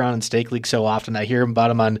passed around in Stake League so often. I hear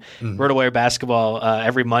about him on RotoWire Basketball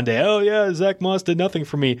every Monday. Oh yeah, Zach Moss did nothing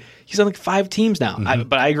for me. He's on like 5 teams now.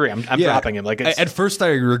 But I agree. I'm dropping him. Like at first, I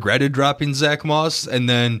regretted dropping Zach Moss, and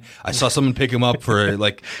then I saw someone pick him up for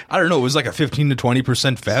like I don't know. It was like a 15 to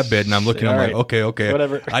 20% fab bid, and I'm looking. I'm like, okay,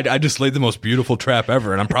 whatever. I just laid the most beautiful trap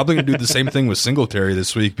ever, and I'm probably gonna do the same thing with Singletary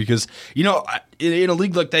this week because in a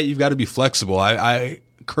league like that, you've got to be flexible. I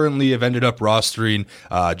currently have ended up rostering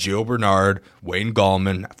Gio Bernard, Wayne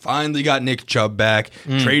Gallman. Finally got Nick Chubb back.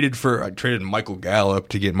 I traded Michael Gallup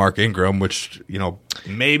to get Mark Ingram, which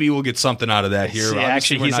maybe we'll get something out of that here. Yeah,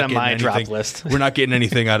 actually, he's on my drop list. We're not getting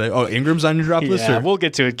anything out of. Oh, Ingram's on your drop list. Yeah, we'll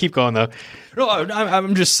get to it. Keep going though. No,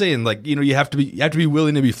 I'm just saying, like you have to be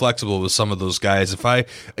willing to be flexible with some of those guys. If I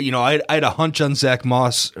had a hunch on Zach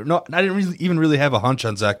Moss. No, I didn't even really have a hunch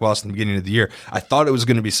on Zach Moss in the beginning of the year. I thought it was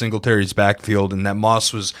going to be Singletary's backfield, and that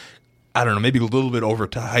Moss was, I don't know, maybe a little bit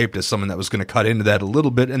overhyped as someone that was going to cut into that a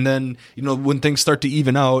little bit. And then, when things start to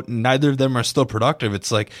even out and neither of them are still productive,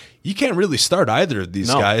 it's like you can't really start either of these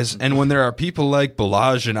guys. And when there are people like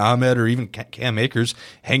Balaj and Ahmed or even Cam Akers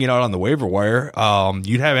hanging out on the waiver wire,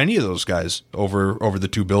 you'd have any of those guys over the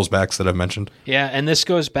 2 Bills backs that I've mentioned. Yeah, and this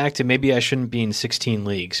goes back to maybe I shouldn't be in 16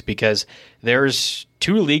 leagues because there's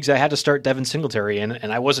 2 leagues I had to start Devin Singletary in,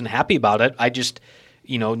 and I wasn't happy about it. I just...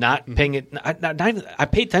 not paying it. I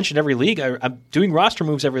pay attention to every league. I'm doing roster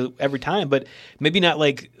moves every time, but maybe not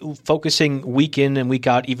like focusing week in and week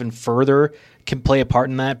out even further can play a part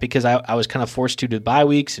in that because I was kind of forced to do bye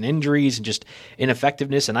weeks and injuries and just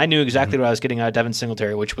ineffectiveness. And I knew exactly what I was getting out of Devin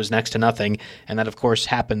Singletary, which was next to nothing. And that, of course,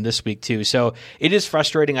 happened this week too. So it is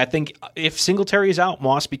frustrating. I think if Singletary is out,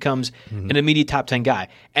 Moss becomes an immediate top 10 guy.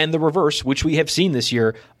 And the reverse, which we have seen this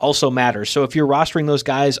year, also matters. So if you're rostering those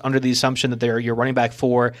guys under the assumption that they're your running back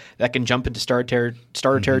 4 that can jump into starter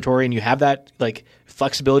territory and you have that like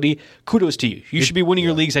flexibility, kudos to you. You should be winning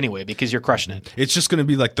your leagues anyway because you're crushing it. It's just going to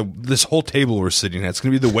be like this whole table we're sitting at. It's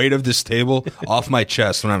going to be the weight of this table off my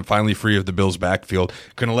chest when I'm finally free of the Bills' backfield.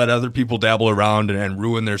 Going to let other people dabble around and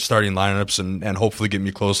ruin their starting lineups and hopefully get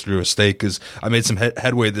me closer to a stake because I made some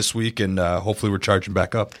headway this week and hopefully we're charging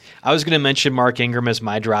back up. I was going to mention Mark Ingram as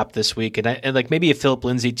my drop this week and like maybe a Philip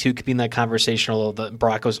Lindsay too could be in that conversation, although the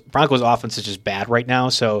Broncos offense is just bad right now,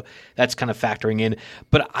 so that's kind of factoring in.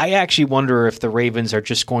 But I actually wonder if the Ravens are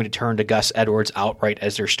just going to turn to Gus Edwards outright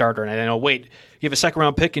as their starter. And I know, wait, you have a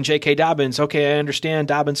second-round pick in J.K. Dobbins. Okay, I understand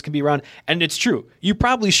Dobbins can be around. And it's true. You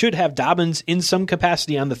probably should have Dobbins in some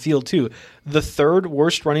capacity on the field, too. The 3rd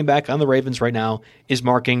worst running back on the Ravens right now is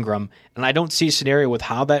Mark Ingram. And I don't see a scenario with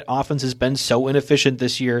how that offense has been so inefficient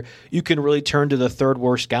this year. You can really turn to the 3rd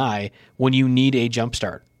worst guy when you need a jump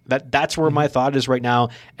start. That's where my thought is right now.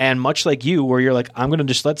 And much like you, where you're like, I'm going to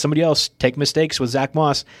just let somebody else take mistakes with Zach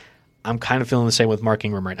Moss, I'm kind of feeling the same with Mark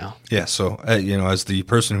Ingram right now. Yeah, so, as the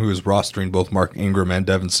person who is rostering both Mark Ingram and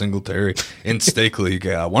Devin Singletary in Stake League,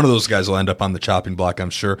 one of those guys will end up on the chopping block, I'm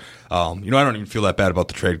sure. I don't even feel that bad about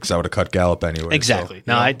the trade because I would have cut Gallup anyway. Exactly.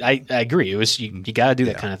 So, I agree. It was you got to do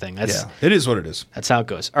that kind of thing. It is what it is. That's how it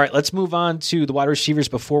goes. All right, let's move on to the wide receivers.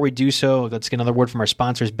 Before we do so, let's get another word from our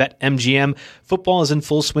sponsors, BetMGM. Football is in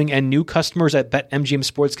full swing, and new customers at BetMGM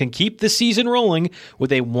Sports can keep the season rolling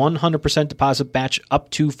with a 100% deposit match up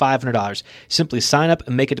to $500. Simply sign up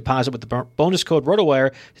and make a deposit with the bonus code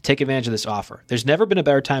ROTOWIRE to take advantage of this offer. There's never been a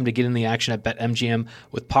better time to get in the action at BetMGM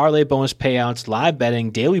with parlay bonus payouts, live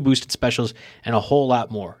betting, daily boosted specials, and a whole lot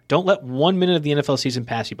more. Don't let 1 minute of the NFL season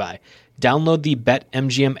pass you by. Download the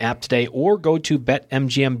BetMGM app today or go to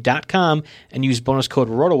BetMGM.com and use bonus code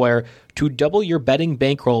ROTOWIRE to double your betting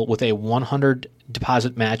bankroll with a 100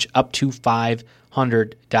 deposit match up to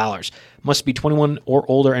 $500. Must be 21 or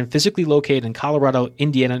older and physically located in Colorado,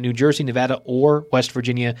 Indiana, New Jersey, Nevada, or West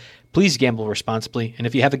Virginia. Please gamble responsibly. And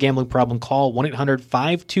if you have a gambling problem, call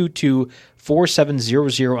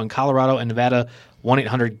 1-800-522-4700 in Colorado and Nevada,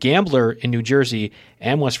 1-800-GAMBLER in New Jersey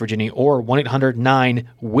and West Virginia, or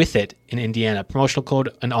 1-800-9-WITH-IT in Indiana. Promotional code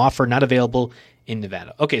and offer not available in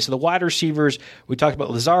Nevada. Okay, so the wide receivers, we talked about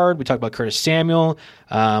Lazard, we talked about Curtis Samuel,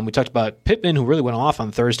 we talked about Pittman, who really went off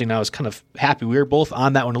on Thursday, and I was kind of happy. We were both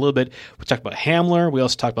on that one a little bit. We talked about Hamler. We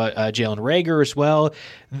also talked about Jalen Reagor as well.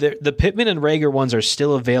 The Pittman and Reagor ones are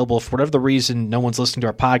still available. For whatever the reason, no one's listening to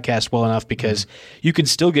our podcast well enough because you can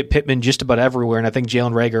still get Pittman just about everywhere, and I think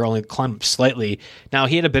Jalen Reagor only climbed up slightly. Now,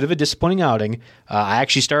 he had a bit of a disappointing outing. I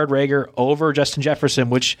actually started Reagor over Justin Jefferson,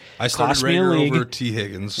 which cost me a league. Over T.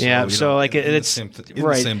 Higgins. Yeah, so it's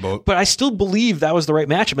the same boat. But I still believe that was the right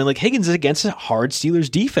matchup. I mean, like, Higgins is against a hard Steelers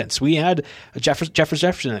defense. We had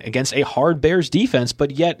Jefferson against a hard Bears defense, but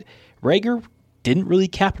yet Reagor didn't really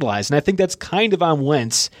capitalize. And I think that's kind of on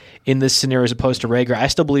Wentz in this scenario as opposed to Reagor. I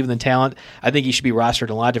still believe in the talent. I think he should be rostered in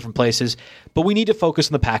a lot of different places. But we need to focus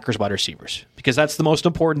on the Packers wide receivers because that's the most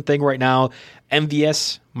important thing right now.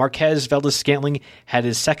 MVS, Marquez Valdes-Scantling, had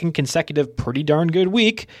his second consecutive pretty darn good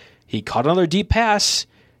week. He caught another deep pass.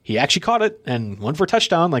 He actually caught it and went for a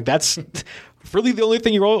touchdown. Like, that's really the only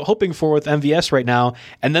thing you're hoping for with MVS right now.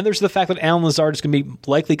 And then there's the fact that Allen Lazard is going to be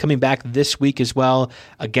likely coming back this week as well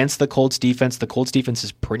against the Colts defense. The Colts defense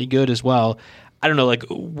is pretty good as well. I don't know, like,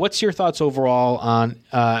 what's your thoughts overall on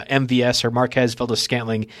MVS or Marquez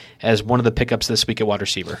Valdes-Scantling as one of the pickups this week at wide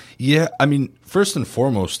receiver? Yeah, I mean, first and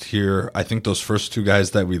foremost here, I think those first two guys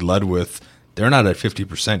that we led with, they're not at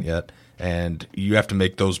 50% yet. And you have to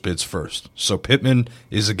make those bids first. So Pittman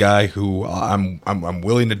is a guy who I'm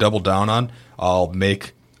willing to double down on. I'll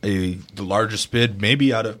make the largest bid,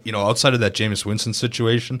 maybe outside of that Jameis Winston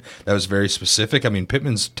situation. That was very specific. I mean,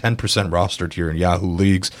 Pittman's 10% rostered here in Yahoo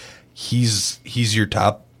leagues. He's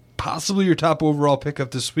possibly your top overall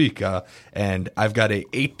pickup this week. And I've got a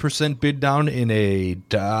 8% bid down in a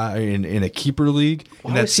keeper league.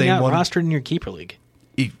 Why was he not rostered in your keeper league?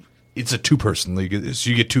 It's a two-person league, so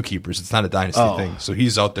you get two keepers. It's not a dynasty thing. So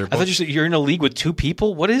he's out there. I thought you said you're in a league with two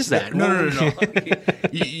people. What is that? No.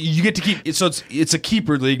 You get to keep. So it's a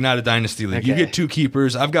keeper league, not a dynasty league. Okay. You get two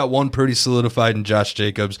keepers. I've got one pretty solidified in Josh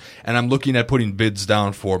Jacobs, and I'm looking at putting bids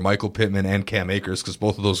down for Michael Pittman and Cam Akers because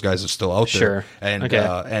both of those guys are still out there. Sure. And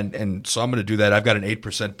and so I'm going to do that. I've got an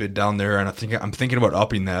 8% bid down there, and I'm thinking about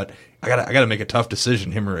upping that. I gotta make a tough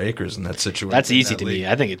decision, him or Akers, in that situation. That's easy to me.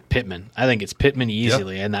 I think it's Pittman.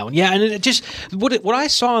 Easily in that one. Yeah, and it just what I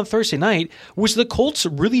saw on Thursday night was the Colts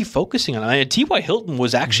really focusing on it. And T.Y. Hilton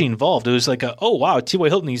was actually involved. It was like, oh wow, T.Y.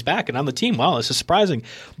 Hilton, he's back and on the team. Wow, this is surprising.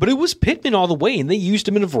 But it was Pittman all the way, and they used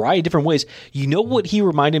him in a variety of different ways. You know what he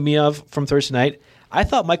reminded me of from Thursday night? I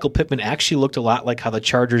thought Michael Pittman actually looked a lot like how the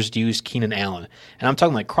Chargers used Keenan Allen. And I'm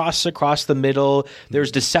talking like crosses across the middle.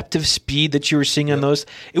 There's deceptive speed that you were seeing on those.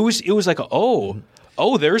 It was like,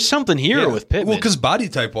 there's something here with Pittman. Well, because body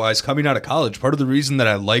type wise, coming out of college, part of the reason that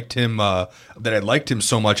I liked him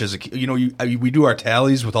so much as we do our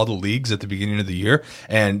tallies with all the leagues at the beginning of the year,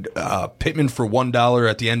 and Pittman for $1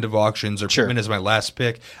 at the end of auctions, or Pittman as my last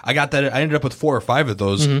pick. I got that. I ended up with 4 or 5 of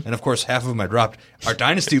those, and of course half of them I dropped. Our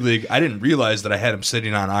dynasty league, I didn't realize that I had him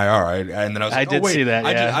sitting on IR, and then I was like, I did see that.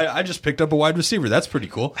 I just picked up a wide receiver. That's pretty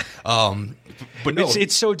cool. But no,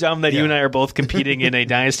 it's so dumb that you and I are both competing in a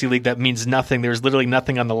dynasty league that means nothing. There's literally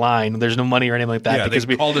nothing on the line. There's no money or anything like that Yeah, because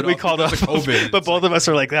they called it we off called off because of COVID. But both of us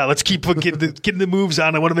are like, let's keep getting the moves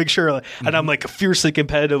on. I want to make sure. And I'm like fiercely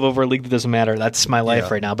competitive over a league that doesn't matter. That's my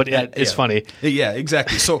life right now. But it's funny. Yeah,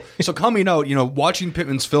 exactly. So coming out, watching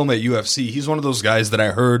Pittman's film at UFC, he's one of those guys that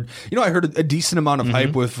I heard a decent amount of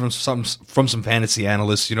hype with from some fantasy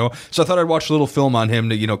analysts, So I thought I'd watch a little film on him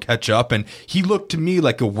to, catch up. And he looked to me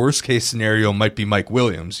like a worst case scenario might be Mike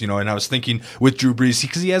Williams, and I was thinking with Drew Brees,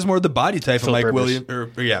 because he has more of the body type Phillip of Mike Rivers.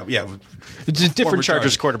 Williams. It's a different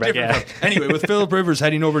Chargers quarterback. Anyway, with Phillip Rivers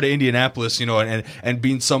heading over to Indianapolis, and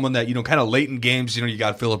being someone that, kind of late in games, you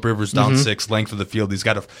got Phillip Rivers down 6, length of the field. He's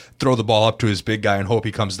got to throw the ball up to his big guy and hope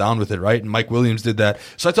he comes down with it, right? And Mike Williams did that.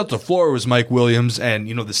 So I thought the floor was Mike Williams, and,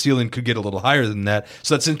 the ceiling could get a little higher than that.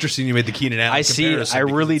 So that's interesting. You made the Keenan Allen comparison. I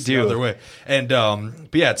really do. The other way. And,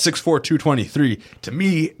 but yeah, at 6'4", 223, to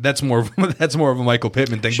me, that's more of a Michael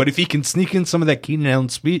Pittman thing. But if he can sneak in some of that Keenan Allen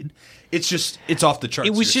speed, it's off the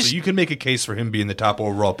charts. So you can make a case for him being the top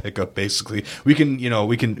overall pickup. Basically, we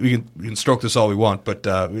can stroke this all we want, but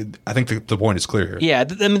I think the point is clear here. Yeah,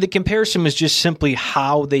 the comparison was just simply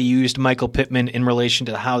how they used Michael Pittman in relation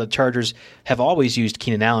to how the Chargers have always used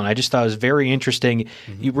Keenan Allen. I just thought it was very interesting.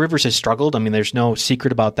 Rivers has struggled. I mean, there's no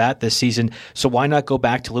secret about that this season. So why not go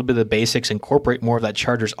back to a little bit of the basics, incorporate more of that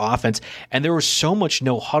Chargers offense? And there was so much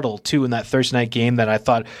no huddle too in that Thursday night game that I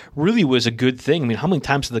thought really was a good thing. I mean, how many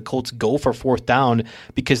times did the Colts go for fourth down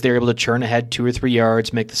because they're able to churn ahead 2 or 3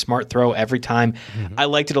 yards, make the smart throw every time? I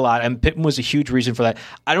liked it a lot, and Pittman was a huge reason for that.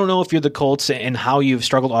 I don't know if you're the Colts and how you've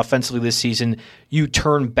struggled offensively this season, you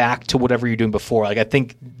turn back to whatever you're doing before. Like, I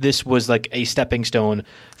think this was like a stepping stone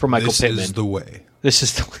for Michael Pittman. This is the way. This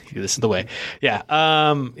is the way. Yeah.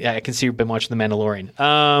 I can see you've been watching The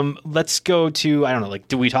Mandalorian. Let's go to, I don't know,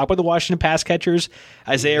 do we talk about the Washington pass catchers?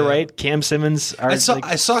 Isaiah Wright, Cam Simmons. I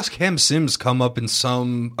saw Cam Sims come up in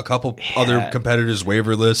a couple other competitors'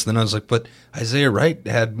 waiver lists, and I was like, but Isaiah Wright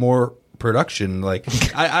had more production.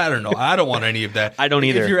 I don't know. I don't want any of that. I don't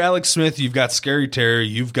either. If you're Alex Smith, you've got Scary Terry,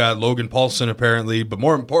 you've got Logan Paulson apparently, but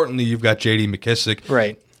more importantly, you've got J.D. McKissick.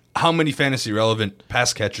 Right. How many fantasy relevant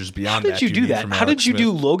pass catchers beyond that? How did you do that? How did you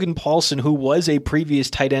do Logan Paulson, who was a previous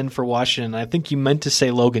tight end for Washington? I think you meant to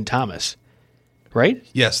say Logan Thomas, right?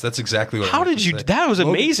 Yes, that's exactly what. How did you? That was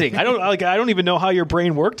amazing. I don't even know how your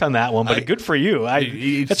brain worked on that one, but good for you.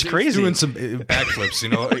 That's crazy. Doing some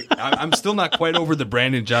backflips, I'm still not quite over the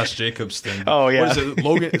Brandon Josh Jacobs thing. Oh yeah, what is it,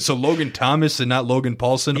 Logan? So Logan Thomas and not Logan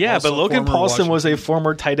Paulson. Yeah, but Logan Paulson was a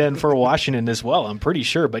former tight end for Washington as well. I'm pretty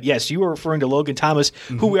sure. But yes, you were referring to Logan Thomas,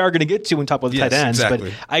 who we are going to get to when we talk about the tight ends. Exactly.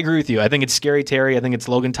 But I agree with you. I think it's Scary Terry. I think it's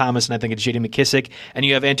Logan Thomas, and I think it's J.D. McKissick. And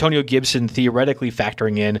you have Antonio Gibson theoretically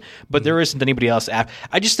factoring in, but there isn't anybody else.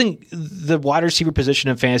 I just think the wide receiver position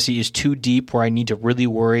in fantasy is too deep where I need to really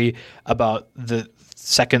worry about the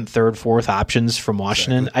second, third, fourth options from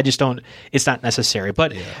Washington. Exactly. I just don't. It's not necessary.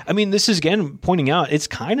 But I mean, this is again pointing out it's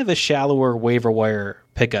kind of a shallower waiver wire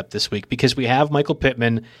pickup this week because we have Michael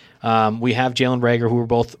Pittman. We have Jalen Reagor, who we're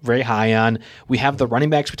both very high on. We have the running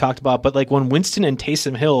backs we talked about. But when Winston and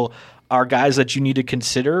Taysom Hill are guys that you need to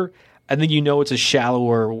consider, I think it's a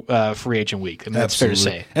shallower free agent week. I mean, that's fair to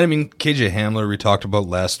say. And I mean, KJ Hamler, we talked about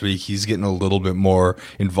last week. He's getting a little bit more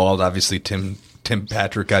involved. Obviously, Tim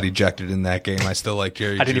Patrick got ejected in that game. I still like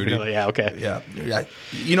Jerry Jeudy. I didn't even know that. Yeah, okay.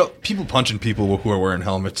 Yeah. People punching people who are wearing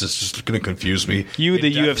helmets is just going to confuse me. You,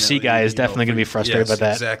 the UFC guy, is definitely going to be frustrated by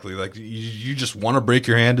that. Exactly. You just want to break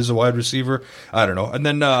your hand as a wide receiver. I don't know. And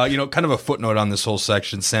then, kind of a footnote on this whole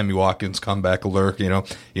section, Sammy Watkins comeback alert.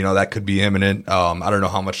 That could be imminent. I don't know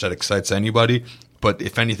how much that excites anybody. But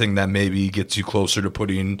if anything, that maybe gets you closer to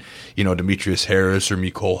putting, Demetrius Harris or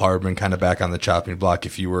Mecole Hardman kind of back on the chopping block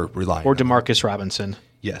if you were relying on Demarcus Robinson.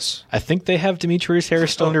 Yes. I think they have Demetrius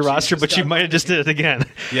Harris still on their roster, but you might have just did it again.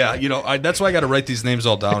 Yeah, that's why I got to write these names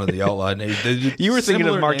all down in the outline. You were thinking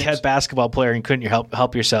of Marquette names. Basketball player and couldn't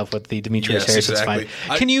help yourself with the Demetrius Harris. Exactly. It's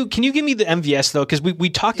fine. Can you give me the MVS, though? Because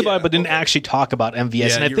we talked about it, but didn't actually talk about MVS.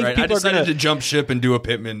 Yeah, and I think right. people I decided are going to jump ship and do a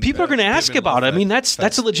Pittman. People are going to ask about it. I mean, that's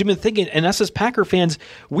a legitimate thing. And us as Packer fans,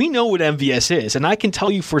 we know what MVS is. And I can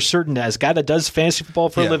tell you for certain, as a guy that does fantasy football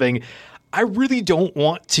for a living, I really don't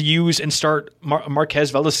want to use and start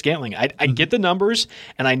Marquez Valdes-Scantling. I get the numbers,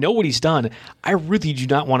 and I know what he's done. I really do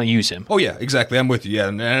not want to use him. Oh, yeah, exactly. I'm with you. Yeah,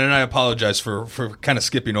 and I apologize for kind of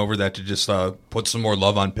skipping over that to just put some more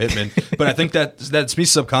love on Pittman. But I think that's me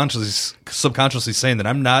subconsciously saying that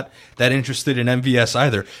I'm not that interested in MVS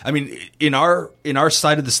either. I mean, in our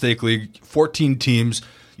side of the stake league, 14 teams,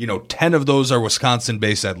 10 of those are Wisconsin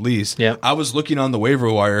based at least. Yep. I was looking on the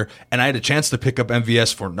waiver wire, and I had a chance to pick up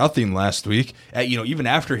MVS for nothing last week, even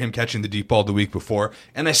after him catching the deep ball the week before,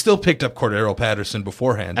 and I still picked up Cordero Patterson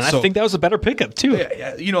beforehand. And I think that was a better pickup, too.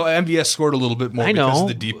 MVS scored a little bit more because of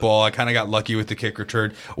the deep ball. I kind of got lucky with the kick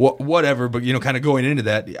return. Whatever, but, kind of going into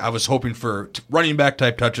that, I was hoping for running back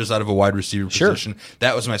type touches out of a wide receiver position.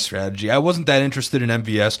 That was my strategy. I wasn't that interested in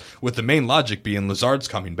MVS, with the main logic being Lazard's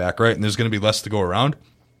coming back, right? And there's going to be less to go around.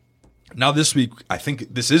 Now this week, I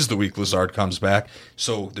think this is the week Lazard comes back,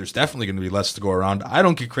 so there's definitely going to be less to go around. I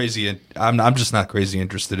don't get crazy. I'm just not crazy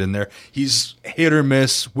interested in there. He's hit or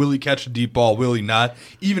miss. Will he catch a deep ball? Will he not?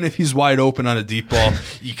 Even if he's wide open on a deep ball,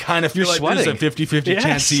 you kind of feel like there's a 50-50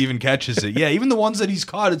 chance he even catches it. Yeah, even the ones that he's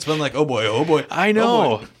caught, it's been like, oh boy. I know.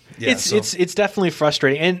 Oh boy. Yeah, it's definitely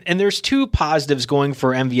frustrating. And there's two positives going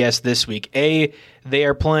for MVS this week. A, they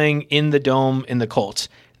are playing in the Dome in the Colts.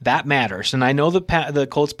 That matters. And I know the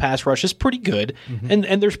Colts pass rush is pretty good, and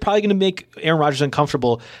there's probably going to make Aaron Rodgers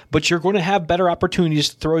uncomfortable, but you're going to have better opportunities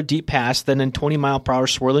to throw a deep pass than in 20-mile-per-hour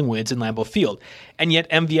swirling winds in Lambeau Field. And yet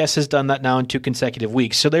MVS has done that now in 2 consecutive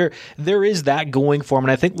weeks. So there is that going for him,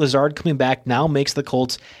 and I think Lazard coming back now makes the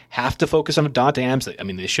Colts have to focus on Davante Adams. I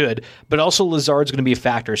mean, they should, but also Lazard's going to be a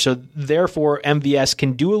factor. So therefore, MVS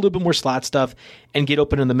can do a little bit more slot stuff and get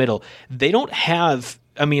open in the middle. They don't have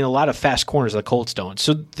a lot of fast corners the Colts don't.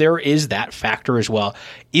 So there is that factor as well.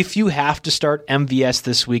 If you have to start MVS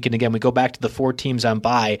this week, and again, we go back to the 4 teams on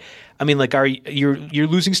bye, you're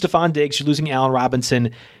losing Stephon Diggs, you're losing Allen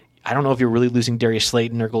Robinson. I don't know if you're really losing Darius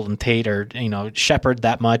Slayton or Golden Tate or Shepard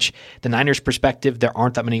that much. The Niners' perspective, there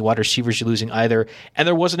aren't that many wide receivers you're losing either, and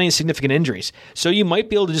there wasn't any significant injuries. So you might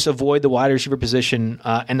be able to just avoid the wide receiver position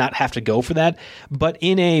and not have to go for that. But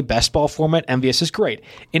in a best ball format, MVS is great.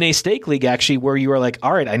 In a stake league, actually, where you are like,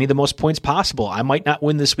 all right, I need the most points possible. I might not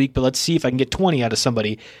win this week, but let's see if I can get 20 out of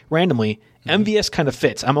somebody randomly. MVS kind of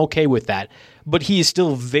fits. I'm okay with that. But he is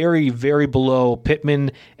still very, very below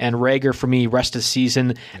Pittman and Rager for me rest of the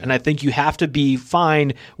season. Yeah. And I think you have to be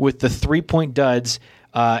fine with the 3-point duds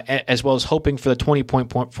as well as hoping for the 20-point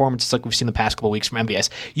performances like we've seen the past couple of weeks from MVS.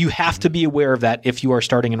 You have to be aware of that if you are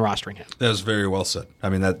starting and rostering him. That was very well said.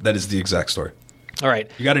 That is the exact story. All right.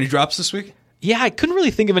 You got any drops this week? Yeah, I couldn't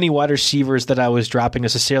really think of any wide receivers that I was dropping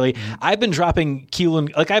necessarily. I've been dropping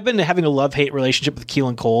Keelan. I've been having a love-hate relationship with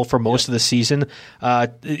Keelan Cole for most of the season.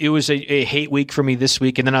 It was a hate week for me this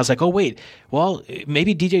week, and then I was like, oh, wait, well,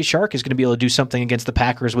 maybe DJ Shark is going to be able to do something against the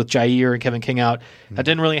Packers with Jair and Kevin King out. That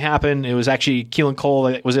didn't really happen. It was actually Keelan Cole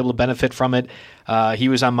that was able to benefit from it. He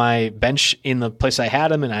was on my bench in the place I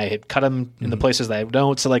had him, and I had cut him in the places that I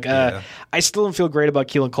don't. So, I still don't feel great about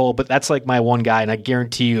Keelan Cole, but that's like my one guy, and I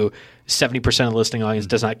guarantee you 70% of the listening audience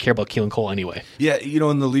does not care about Keelan Cole anyway. Yeah,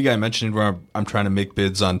 in the league I mentioned where I'm trying to make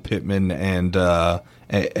bids on Pittman and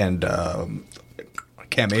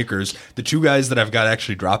Cam Akers, the 2 guys that I've got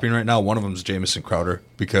actually dropping right now, one of them is Jamison Crowder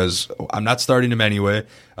because I'm not starting him anyway.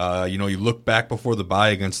 You look back before the bye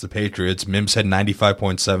against the Patriots, Mims had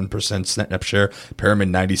 95.7% snap share, Perriman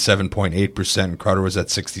 97.8%, and Crowder was at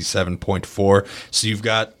 67.4%. So you've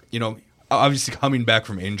got, obviously coming back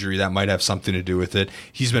from injury, that might have something to do with it.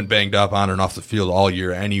 He's been banged up on and off the field all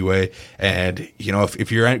year anyway. And,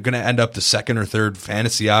 if you're going to end up the second or third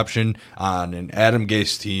fantasy option on an Adam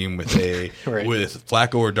Gase team with with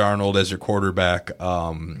Flacco or Darnold as your quarterback,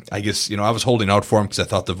 I guess, I was holding out for him because I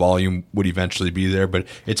thought the volume would eventually be there, but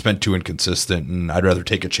it's been too inconsistent, and I'd rather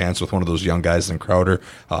take a chance with one of those young guys than Crowder.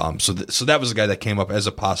 So that was a guy that came up as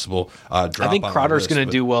a possible drop. I think Crowder's going to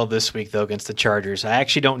do well this week, though, against the Chargers. I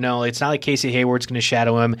actually don't know. It's not like Casey Hayward's going to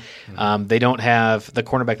shadow him. They don't have the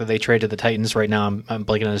cornerback that they traded to the Titans right now. I'm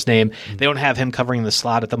blanking on his name. They don't have him covering the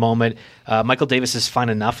slot at the moment. Michael Davis is fine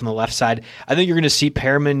enough on the left side. I think you're going to see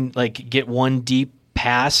Perriman get one deep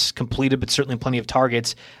pass completed, but certainly plenty of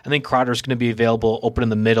targets. I think Crowder's going to be available open in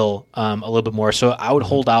the middle a little bit more. So I would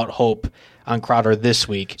hold out hope on Crowder this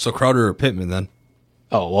week. So Crowder or Pittman then?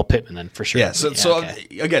 Oh, well, Pittman then, for sure. Yeah,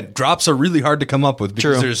 again, drops are really hard to come up with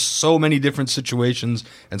because there's so many different situations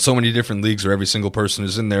and so many different leagues where every single person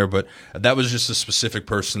is in there, but that was just a specific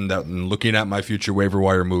person that, in looking at my future waiver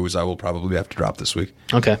wire moves, I will probably have to drop this week.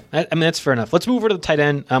 Okay. That's fair enough. Let's move over to the tight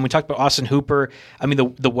end. We talked about Austin Hooper.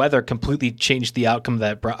 The weather completely changed the outcome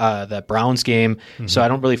of that Browns game, so I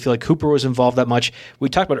don't really feel like Hooper was involved that much. We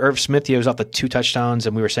talked about Irv Smith. He was off the 2 touchdowns,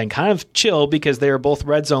 and we were saying kind of chill because they were both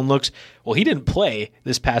red zone looks. Well, he didn't play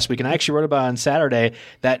this past week, and I actually wrote about on Saturday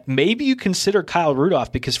that maybe you consider Kyle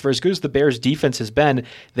Rudolph because for as good as the Bears' defense has been,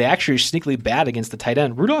 they actually are sneakily bad against the tight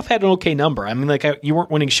end. Rudolph had an okay number. You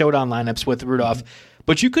weren't winning showdown lineups with Rudolph,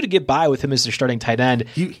 but you could get by with him as their starting tight end.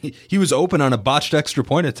 He was open on a botched extra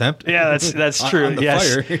point attempt. Yeah, that's true. On the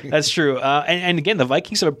fire. That's true. And again, the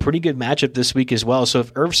Vikings have a pretty good matchup this week as well. So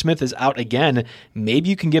if Irv Smith is out again, maybe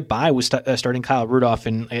you can get by with starting Kyle Rudolph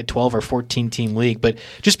in a 12 or 14 team league. But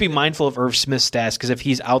just be mindful of Irv Smith's stats, because if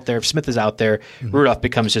he's out there, if Smith is out there, Rudolph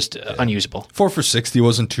becomes just unusable. 4 for 60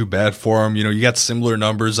 wasn't too bad for him. You got similar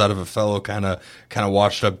numbers out of a fellow kind of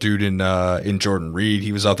washed up dude in Jordan Reed.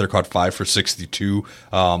 He was out there, caught 5 for 62.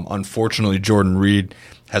 Unfortunately, Jordan Reed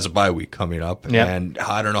has a bye week coming up, and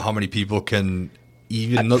I don't know how many people can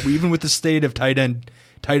even with the state of tight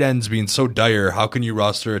ends being so dire, how can you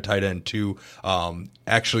roster a tight end too?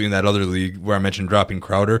 Actually, in that other league where I mentioned dropping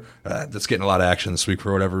Crowder, that's getting a lot of action this week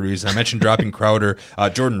for whatever reason. I mentioned dropping Crowder.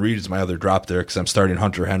 Jordan Reed is my other drop there because I'm starting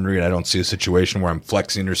Hunter Henry, and I don't see a situation where I'm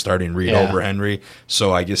flexing or starting Reed over Henry.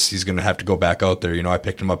 So I guess he's going to have to go back out there. I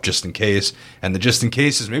picked him up just in case, and the just in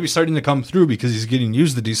case is maybe starting to come through because he's getting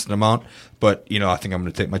used a decent amount. But, I think I'm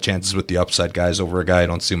going to take my chances with the upside guys over a guy I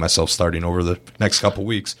don't see myself starting over the next couple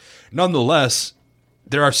weeks. Nonetheless,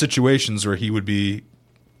 there are situations where he would be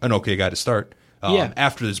an okay guy to start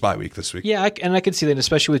after this bye week this week. Yeah, and I can see that,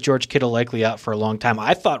 especially with George Kittle likely out for a long time.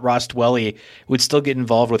 I thought Ross Dwelley would still get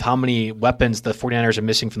involved with how many weapons the 49ers are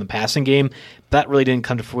missing from the passing game. That really didn't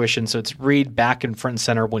come to fruition, so it's Reed back in front and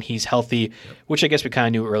center when he's healthy, which I guess we kind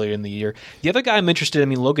of knew earlier in the year. The other guy I'm interested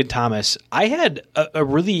in, Logan Thomas. I had a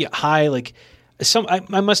really high,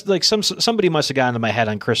 somebody must have gotten to my head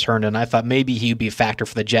on Chris Herndon. I thought maybe he would be a factor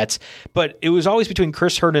for the Jets, but it was always between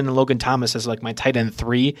Chris Herndon and Logan Thomas as my tight end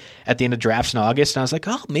 3 at the end of drafts in August. And I was like,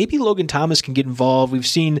 maybe Logan Thomas can get involved. We've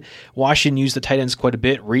seen Washington use the tight ends quite a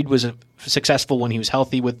bit. Reed was successful when he was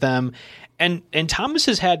healthy with them. And Thomas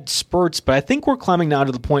has had spurts, but I think we're climbing now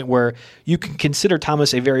to the point where you can consider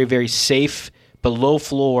Thomas a very, very safe but low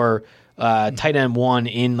floor tight end 1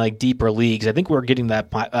 in deeper leagues. I think we're getting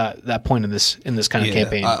that point in this kind of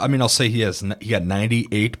campaign. I'll say he got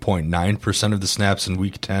 98.9% of the snaps in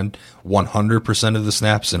week 10, 100% of the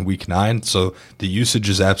snaps in week 9. So the usage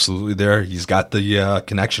is absolutely there. He's got the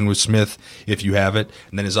connection with Smith if you have it,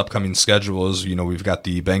 and then his upcoming schedule is we've got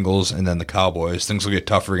the Bengals and then the Cowboys. Things will get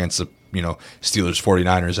tougher against the Steelers,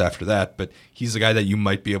 49ers after that, but he's the guy that you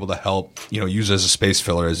might be able to help use as a space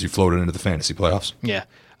filler as you float into the fantasy playoffs. Yeah.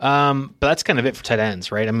 But that's kind of it for tight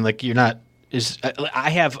ends, right? You're not. I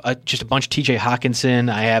have just a bunch of TJ Hawkinson.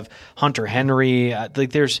 I have Hunter Henry.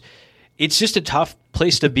 It's just a tough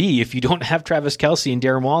place to be if you don't have Travis Kelce and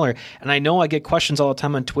Darren Waller. And I know I get questions all the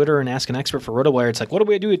time on Twitter and Ask an Expert for RotoWire. It's what do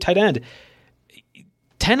we do at tight end?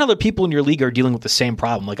 10 other people in your league are dealing with the same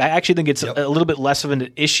problem. I actually think it's a little bit less of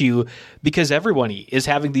an issue because everyone is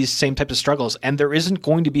having these same types of struggles, and there isn't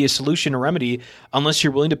going to be a solution or remedy unless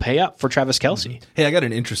you're willing to pay up for Travis Kelce. Hey, I got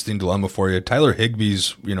an interesting dilemma for you. Tyler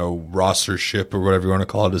Higbee's, rostership or whatever you want to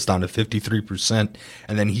call it is down to 53%,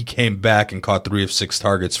 and then he came back and caught 3 of 6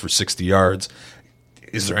 targets for 60 yards.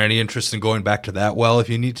 Is there any interest in going back to that well if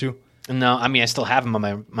you need to? No, I still have him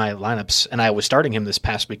on my lineups, and I was starting him this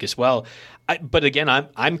past week as well. But again,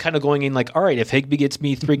 I'm kind of going in all right, if Higbee gets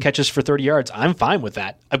me 3 catches for 30 yards, I'm fine with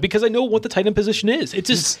that because I know what the tight end position is. It's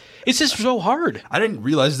just so hard. I didn't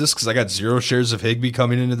realize this because I got 0 shares of Higbee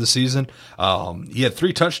coming into the season. He had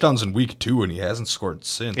 3 touchdowns in week 2, and he hasn't scored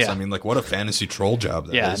since. Yeah. what a fantasy troll job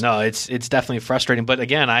that is. Yeah, no, it's definitely frustrating. But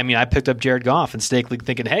again, I picked up Jared Goff in Stake League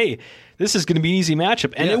thinking, hey, this is going to be an easy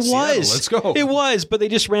matchup. And it was. Seattle, let's go. It was, but they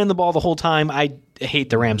just ran the ball the whole time. I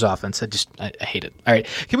hate the Rams offense. I hate it. All right.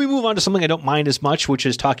 Can we move on to something I don't mind as much, which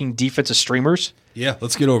is talking defensive streamers? Yeah,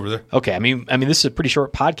 let's get over there. Okay. I mean, this is a pretty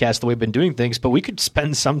short podcast the way we've been doing things, but we could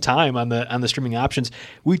spend some time on the streaming options.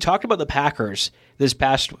 We talked about the Packers this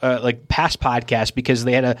past podcast because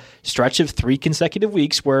they had a stretch of 3 consecutive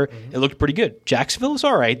weeks where it looked pretty good. Jacksonville is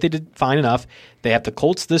all right. They did fine enough. They have the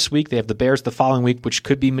Colts this week. They have the Bears the following week, which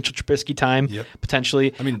could be Mitchell Trubisky time,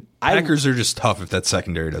 potentially. Packers are just tough if that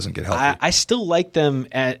secondary doesn't get healthy. I still like them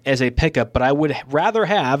as a pickup, but I would rather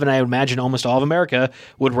have, and I imagine almost all of America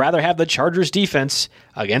would rather have the Chargers defense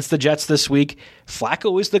against the Jets this week.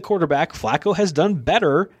 Flacco is the quarterback. Flacco has done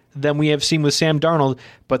better than we have seen with Sam Darnold,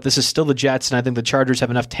 but this is still the Jets, and I think the Chargers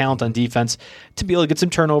have enough talent on defense to be able to get some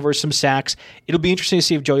turnovers, some sacks. It'll be interesting to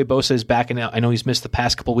see if Joey Bosa is back, and I know he's missed the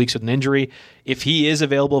past couple weeks with an injury. If he is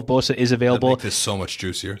available, if Bosa is available, that'd make this so much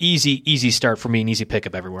juicier. Easy start for me, an easy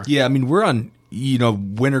pickup everywhere. Yeah, we're on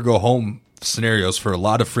win or go home scenarios for a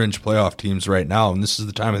lot of fringe playoff teams right now, and this is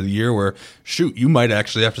the time of the year where you might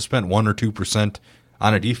actually have to spend 1 or 2%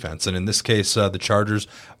 on a defense. And in this case, the Chargers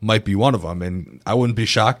might be one of them. And I wouldn't be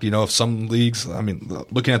shocked, if some leagues,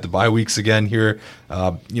 looking at the bye weeks again here,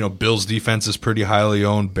 Bills defense is pretty highly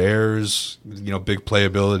owned. Bears, big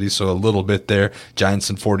playability, so a little bit there. Giants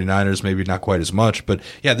and 49ers, maybe not quite as much. But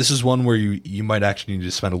yeah, this is one where you might actually need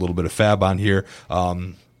to spend a little bit of fab on here.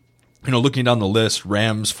 Looking down the list,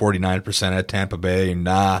 Rams 49% at Tampa Bay.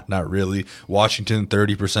 Nah, not really. Washington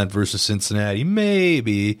 30% versus Cincinnati.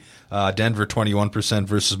 Maybe. Denver 21%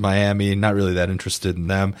 versus Miami. Not really that interested in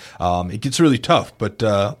them. It gets really tough. But,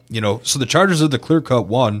 so the Chargers are the clear-cut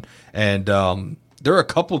one. And there are a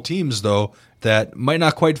couple teams, though, that might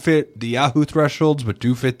not quite fit the Yahoo thresholds, but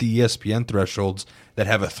do fit the ESPN thresholds that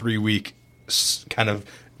have a 3-week kind of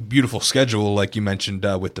beautiful schedule, like you mentioned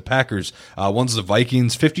with the Packers. One's the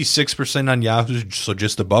Vikings, 56% on Yahoo, so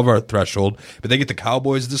just above our threshold. But they get the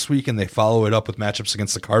Cowboys this week, and they follow it up with matchups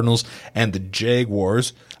against the Cardinals and the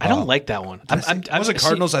Jaguars. I don't like that one. Was it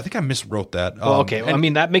Cardinals? I think I miswrote that. Okay.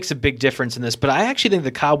 That makes a big difference in this, but I actually think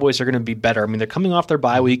the Cowboys are going to be better. They're coming off their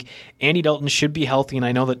bye week. Andy Dalton should be healthy, and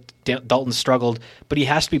I know that Dalton struggled, but he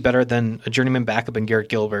has to be better than a journeyman backup in Garrett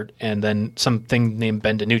Gilbert and then something named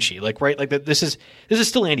Ben DiNucci. This is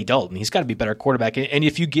still Andy Dalton. He's got to be better quarterback. And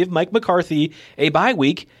if you give Mike McCarthy a bye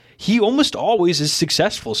week, he almost always is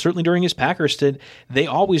successful. Certainly during his Packers stint, they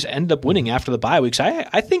always end up winning after the bye weeks.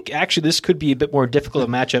 I think actually this could be a bit more difficult of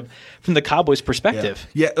a matchup from the Cowboys' perspective.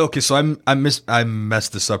 Yeah. Okay. So I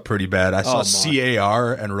messed this up pretty bad. I saw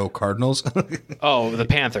CAR and wrote Cardinals. The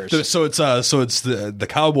Panthers. So it's the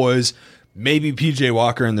Cowboys, maybe PJ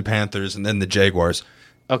Walker and the Panthers, and then the Jaguars.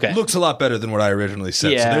 Okay. Looks a lot better than what I originally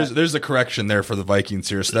said. Yeah. So there's a correction there for the Vikings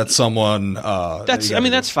here. So that's someone.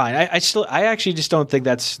 That's fine. I actually just don't think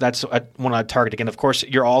that's one I target again. Of course,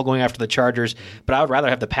 you're all going after the Chargers, but I would rather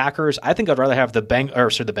have the Packers. I think I'd rather have the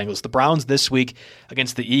Bengals, the Browns this week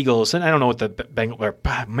against the Eagles. And I don't know what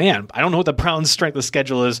I don't know what the Browns' strength of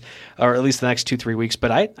schedule is, or at least the next 2-3 weeks.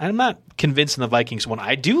 But I'm not convinced in the Vikings one.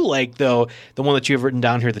 I do like though the one that you have written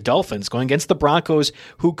down here, the Dolphins going against the Broncos,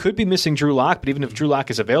 who could be missing Drew Lock, but even if Drew Lock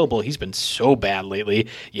is available, he's been so bad lately.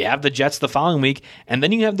 You have the Jets the following week, and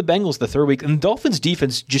then you have the Bengals the third week, and the Dolphins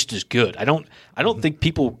defense just as good. I don't think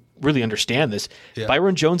people really understand this. Yeah.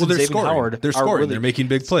 Byron Jones and Xavier Howard are scoring. They're making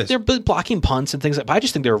big plays. They're blocking punts and things like that. But I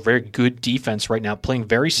just think they're a very good defense right now, playing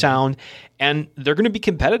very sound, and they're going to be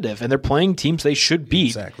competitive, and they're playing teams they should beat.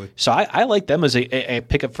 Exactly. So I like them as a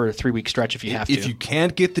pickup for a 3-week stretch if you have to. If you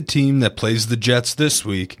can't get the team that plays the Jets this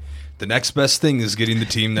week, the next best thing is getting the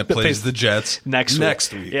team that plays the Jets next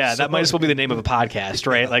week. Yeah, that might as well be the name of a podcast,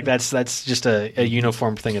 right? That's just a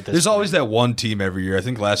uniform thing at this There's point. Always that one team every year. I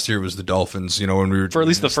think last year was the Dolphins, when we were for at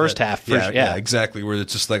least the first half. Yeah, exactly. Where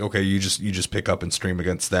it's just like, okay, you just pick up and stream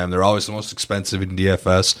against them. They're always the most expensive in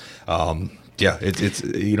DFS. It's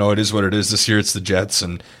it is what it is. This year it's the Jets,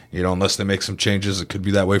 and unless they make some changes, it could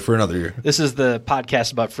be that way for another year. This is the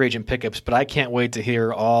podcast about free agent pickups, but I can't wait to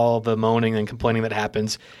hear all the moaning and complaining that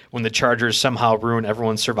happens when the Chargers somehow ruin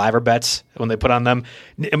everyone's survivor bets when they put on them.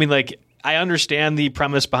 I understand the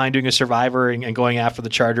premise behind doing a survivor and going after the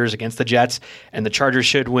Chargers against the Jets, and the Chargers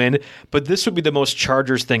should win, but this would be the most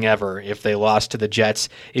Chargers thing ever if they lost to the Jets.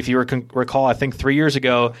 If you recall, I think 3 years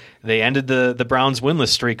ago, they ended the Browns winless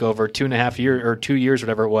streak over 2.5 years or 2 years,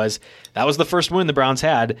 whatever it was. That was the first win the Browns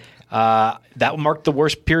had. That marked the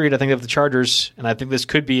worst period, I think, of the Chargers, and I think this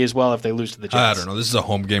could be as well if they lose to the Jets. I don't know. This is a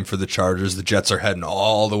home game for the Chargers. The Jets are heading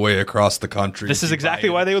all the way across the country. This is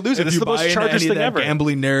exactly why they would lose it. This is the most Chargers thing ever.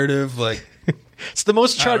 Gambling narrative, it's the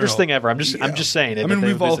most Chargers thing ever. I'm just saying it.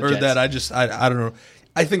 We've all heard that. I don't know.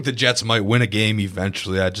 I think the Jets might win a game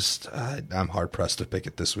eventually. I'm hard pressed to pick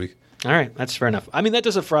it this week. All right, that's fair enough. That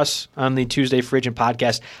does it for us on the Tuesday Free Agent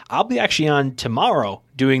Podcast. I'll be actually on tomorrow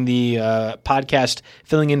doing the podcast,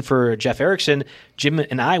 filling in for Jeff Erickson. Jim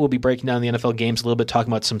and I will be breaking down the NFL games a little bit,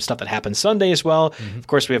 talking about some stuff that happened Sunday as well. Mm-hmm. Of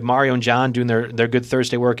course, we have Mario and John doing their good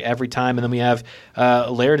Thursday work every time. And then we have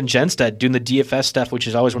Laird and Jenstead doing the DFS stuff, which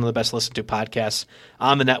is always one of the best listened to podcasts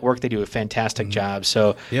on the network. They do a fantastic job.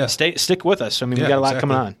 So stick with us. We got a lot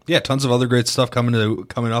coming on. Yeah, tons of other great stuff coming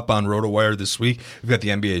up on RotoWire this week. We've got the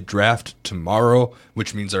NBA draft tomorrow,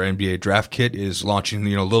 which means our NBA draft kit is launching,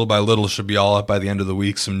 little by little. Should be all up by the end of the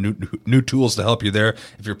week. Some new tools to help you there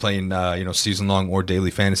if you're playing, season-long or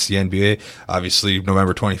daily fantasy NBA. Obviously,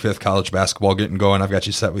 November 25th, college basketball getting going. I've got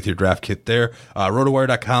you set with your draft kit there.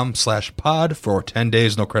 Rotowire.com/pod for 10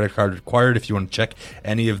 days. No credit card required if you want to check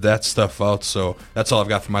any of that stuff out. So that's all I've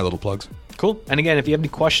got for my little plugs. Cool. And again, if you have any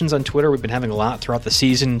questions on Twitter, we've been having a lot throughout the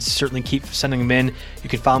season. Certainly keep sending them in. You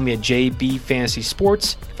can follow me at JB Fantasy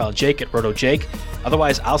Sports. You can follow Jake at RotoJake.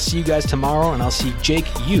 Otherwise, I'll see you guys tomorrow, and I'll see Jake,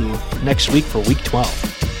 you, next week for Week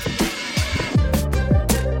 12.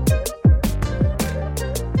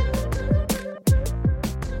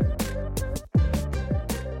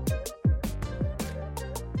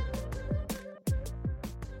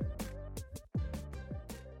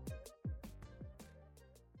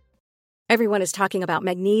 Everyone is talking about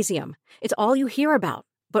magnesium. It's all you hear about.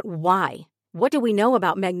 But why? What do we know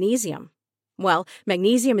about magnesium? Well,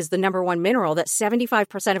 magnesium is the number one mineral that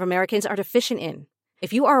 75% of Americans are deficient in.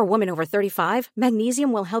 If you are a woman over 35,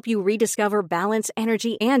 magnesium will help you rediscover balance,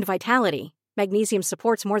 energy, and vitality. Magnesium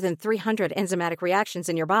supports more than 300 enzymatic reactions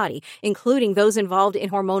in your body, including those involved in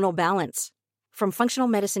hormonal balance. From functional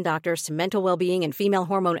medicine doctors to mental well-being and female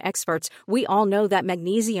hormone experts, we all know that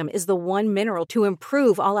magnesium is the one mineral to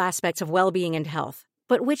improve all aspects of well-being and health.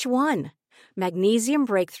 But which one? Magnesium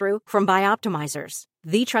Breakthrough from Bioptimizers,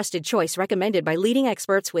 the trusted choice recommended by leading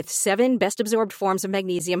experts with 7 best-absorbed forms of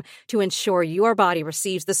magnesium to ensure your body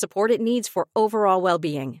receives the support it needs for overall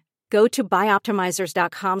well-being. Go to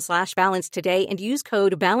bioptimizers.com/balance today and use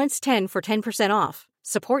code BALANCE10 for 10% off.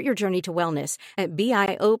 Support your journey to wellness at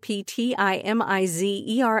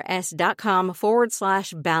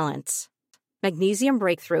bioptimizers.com/balance. Magnesium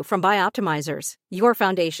Breakthrough from Bioptimizers, your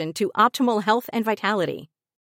foundation to optimal health and vitality.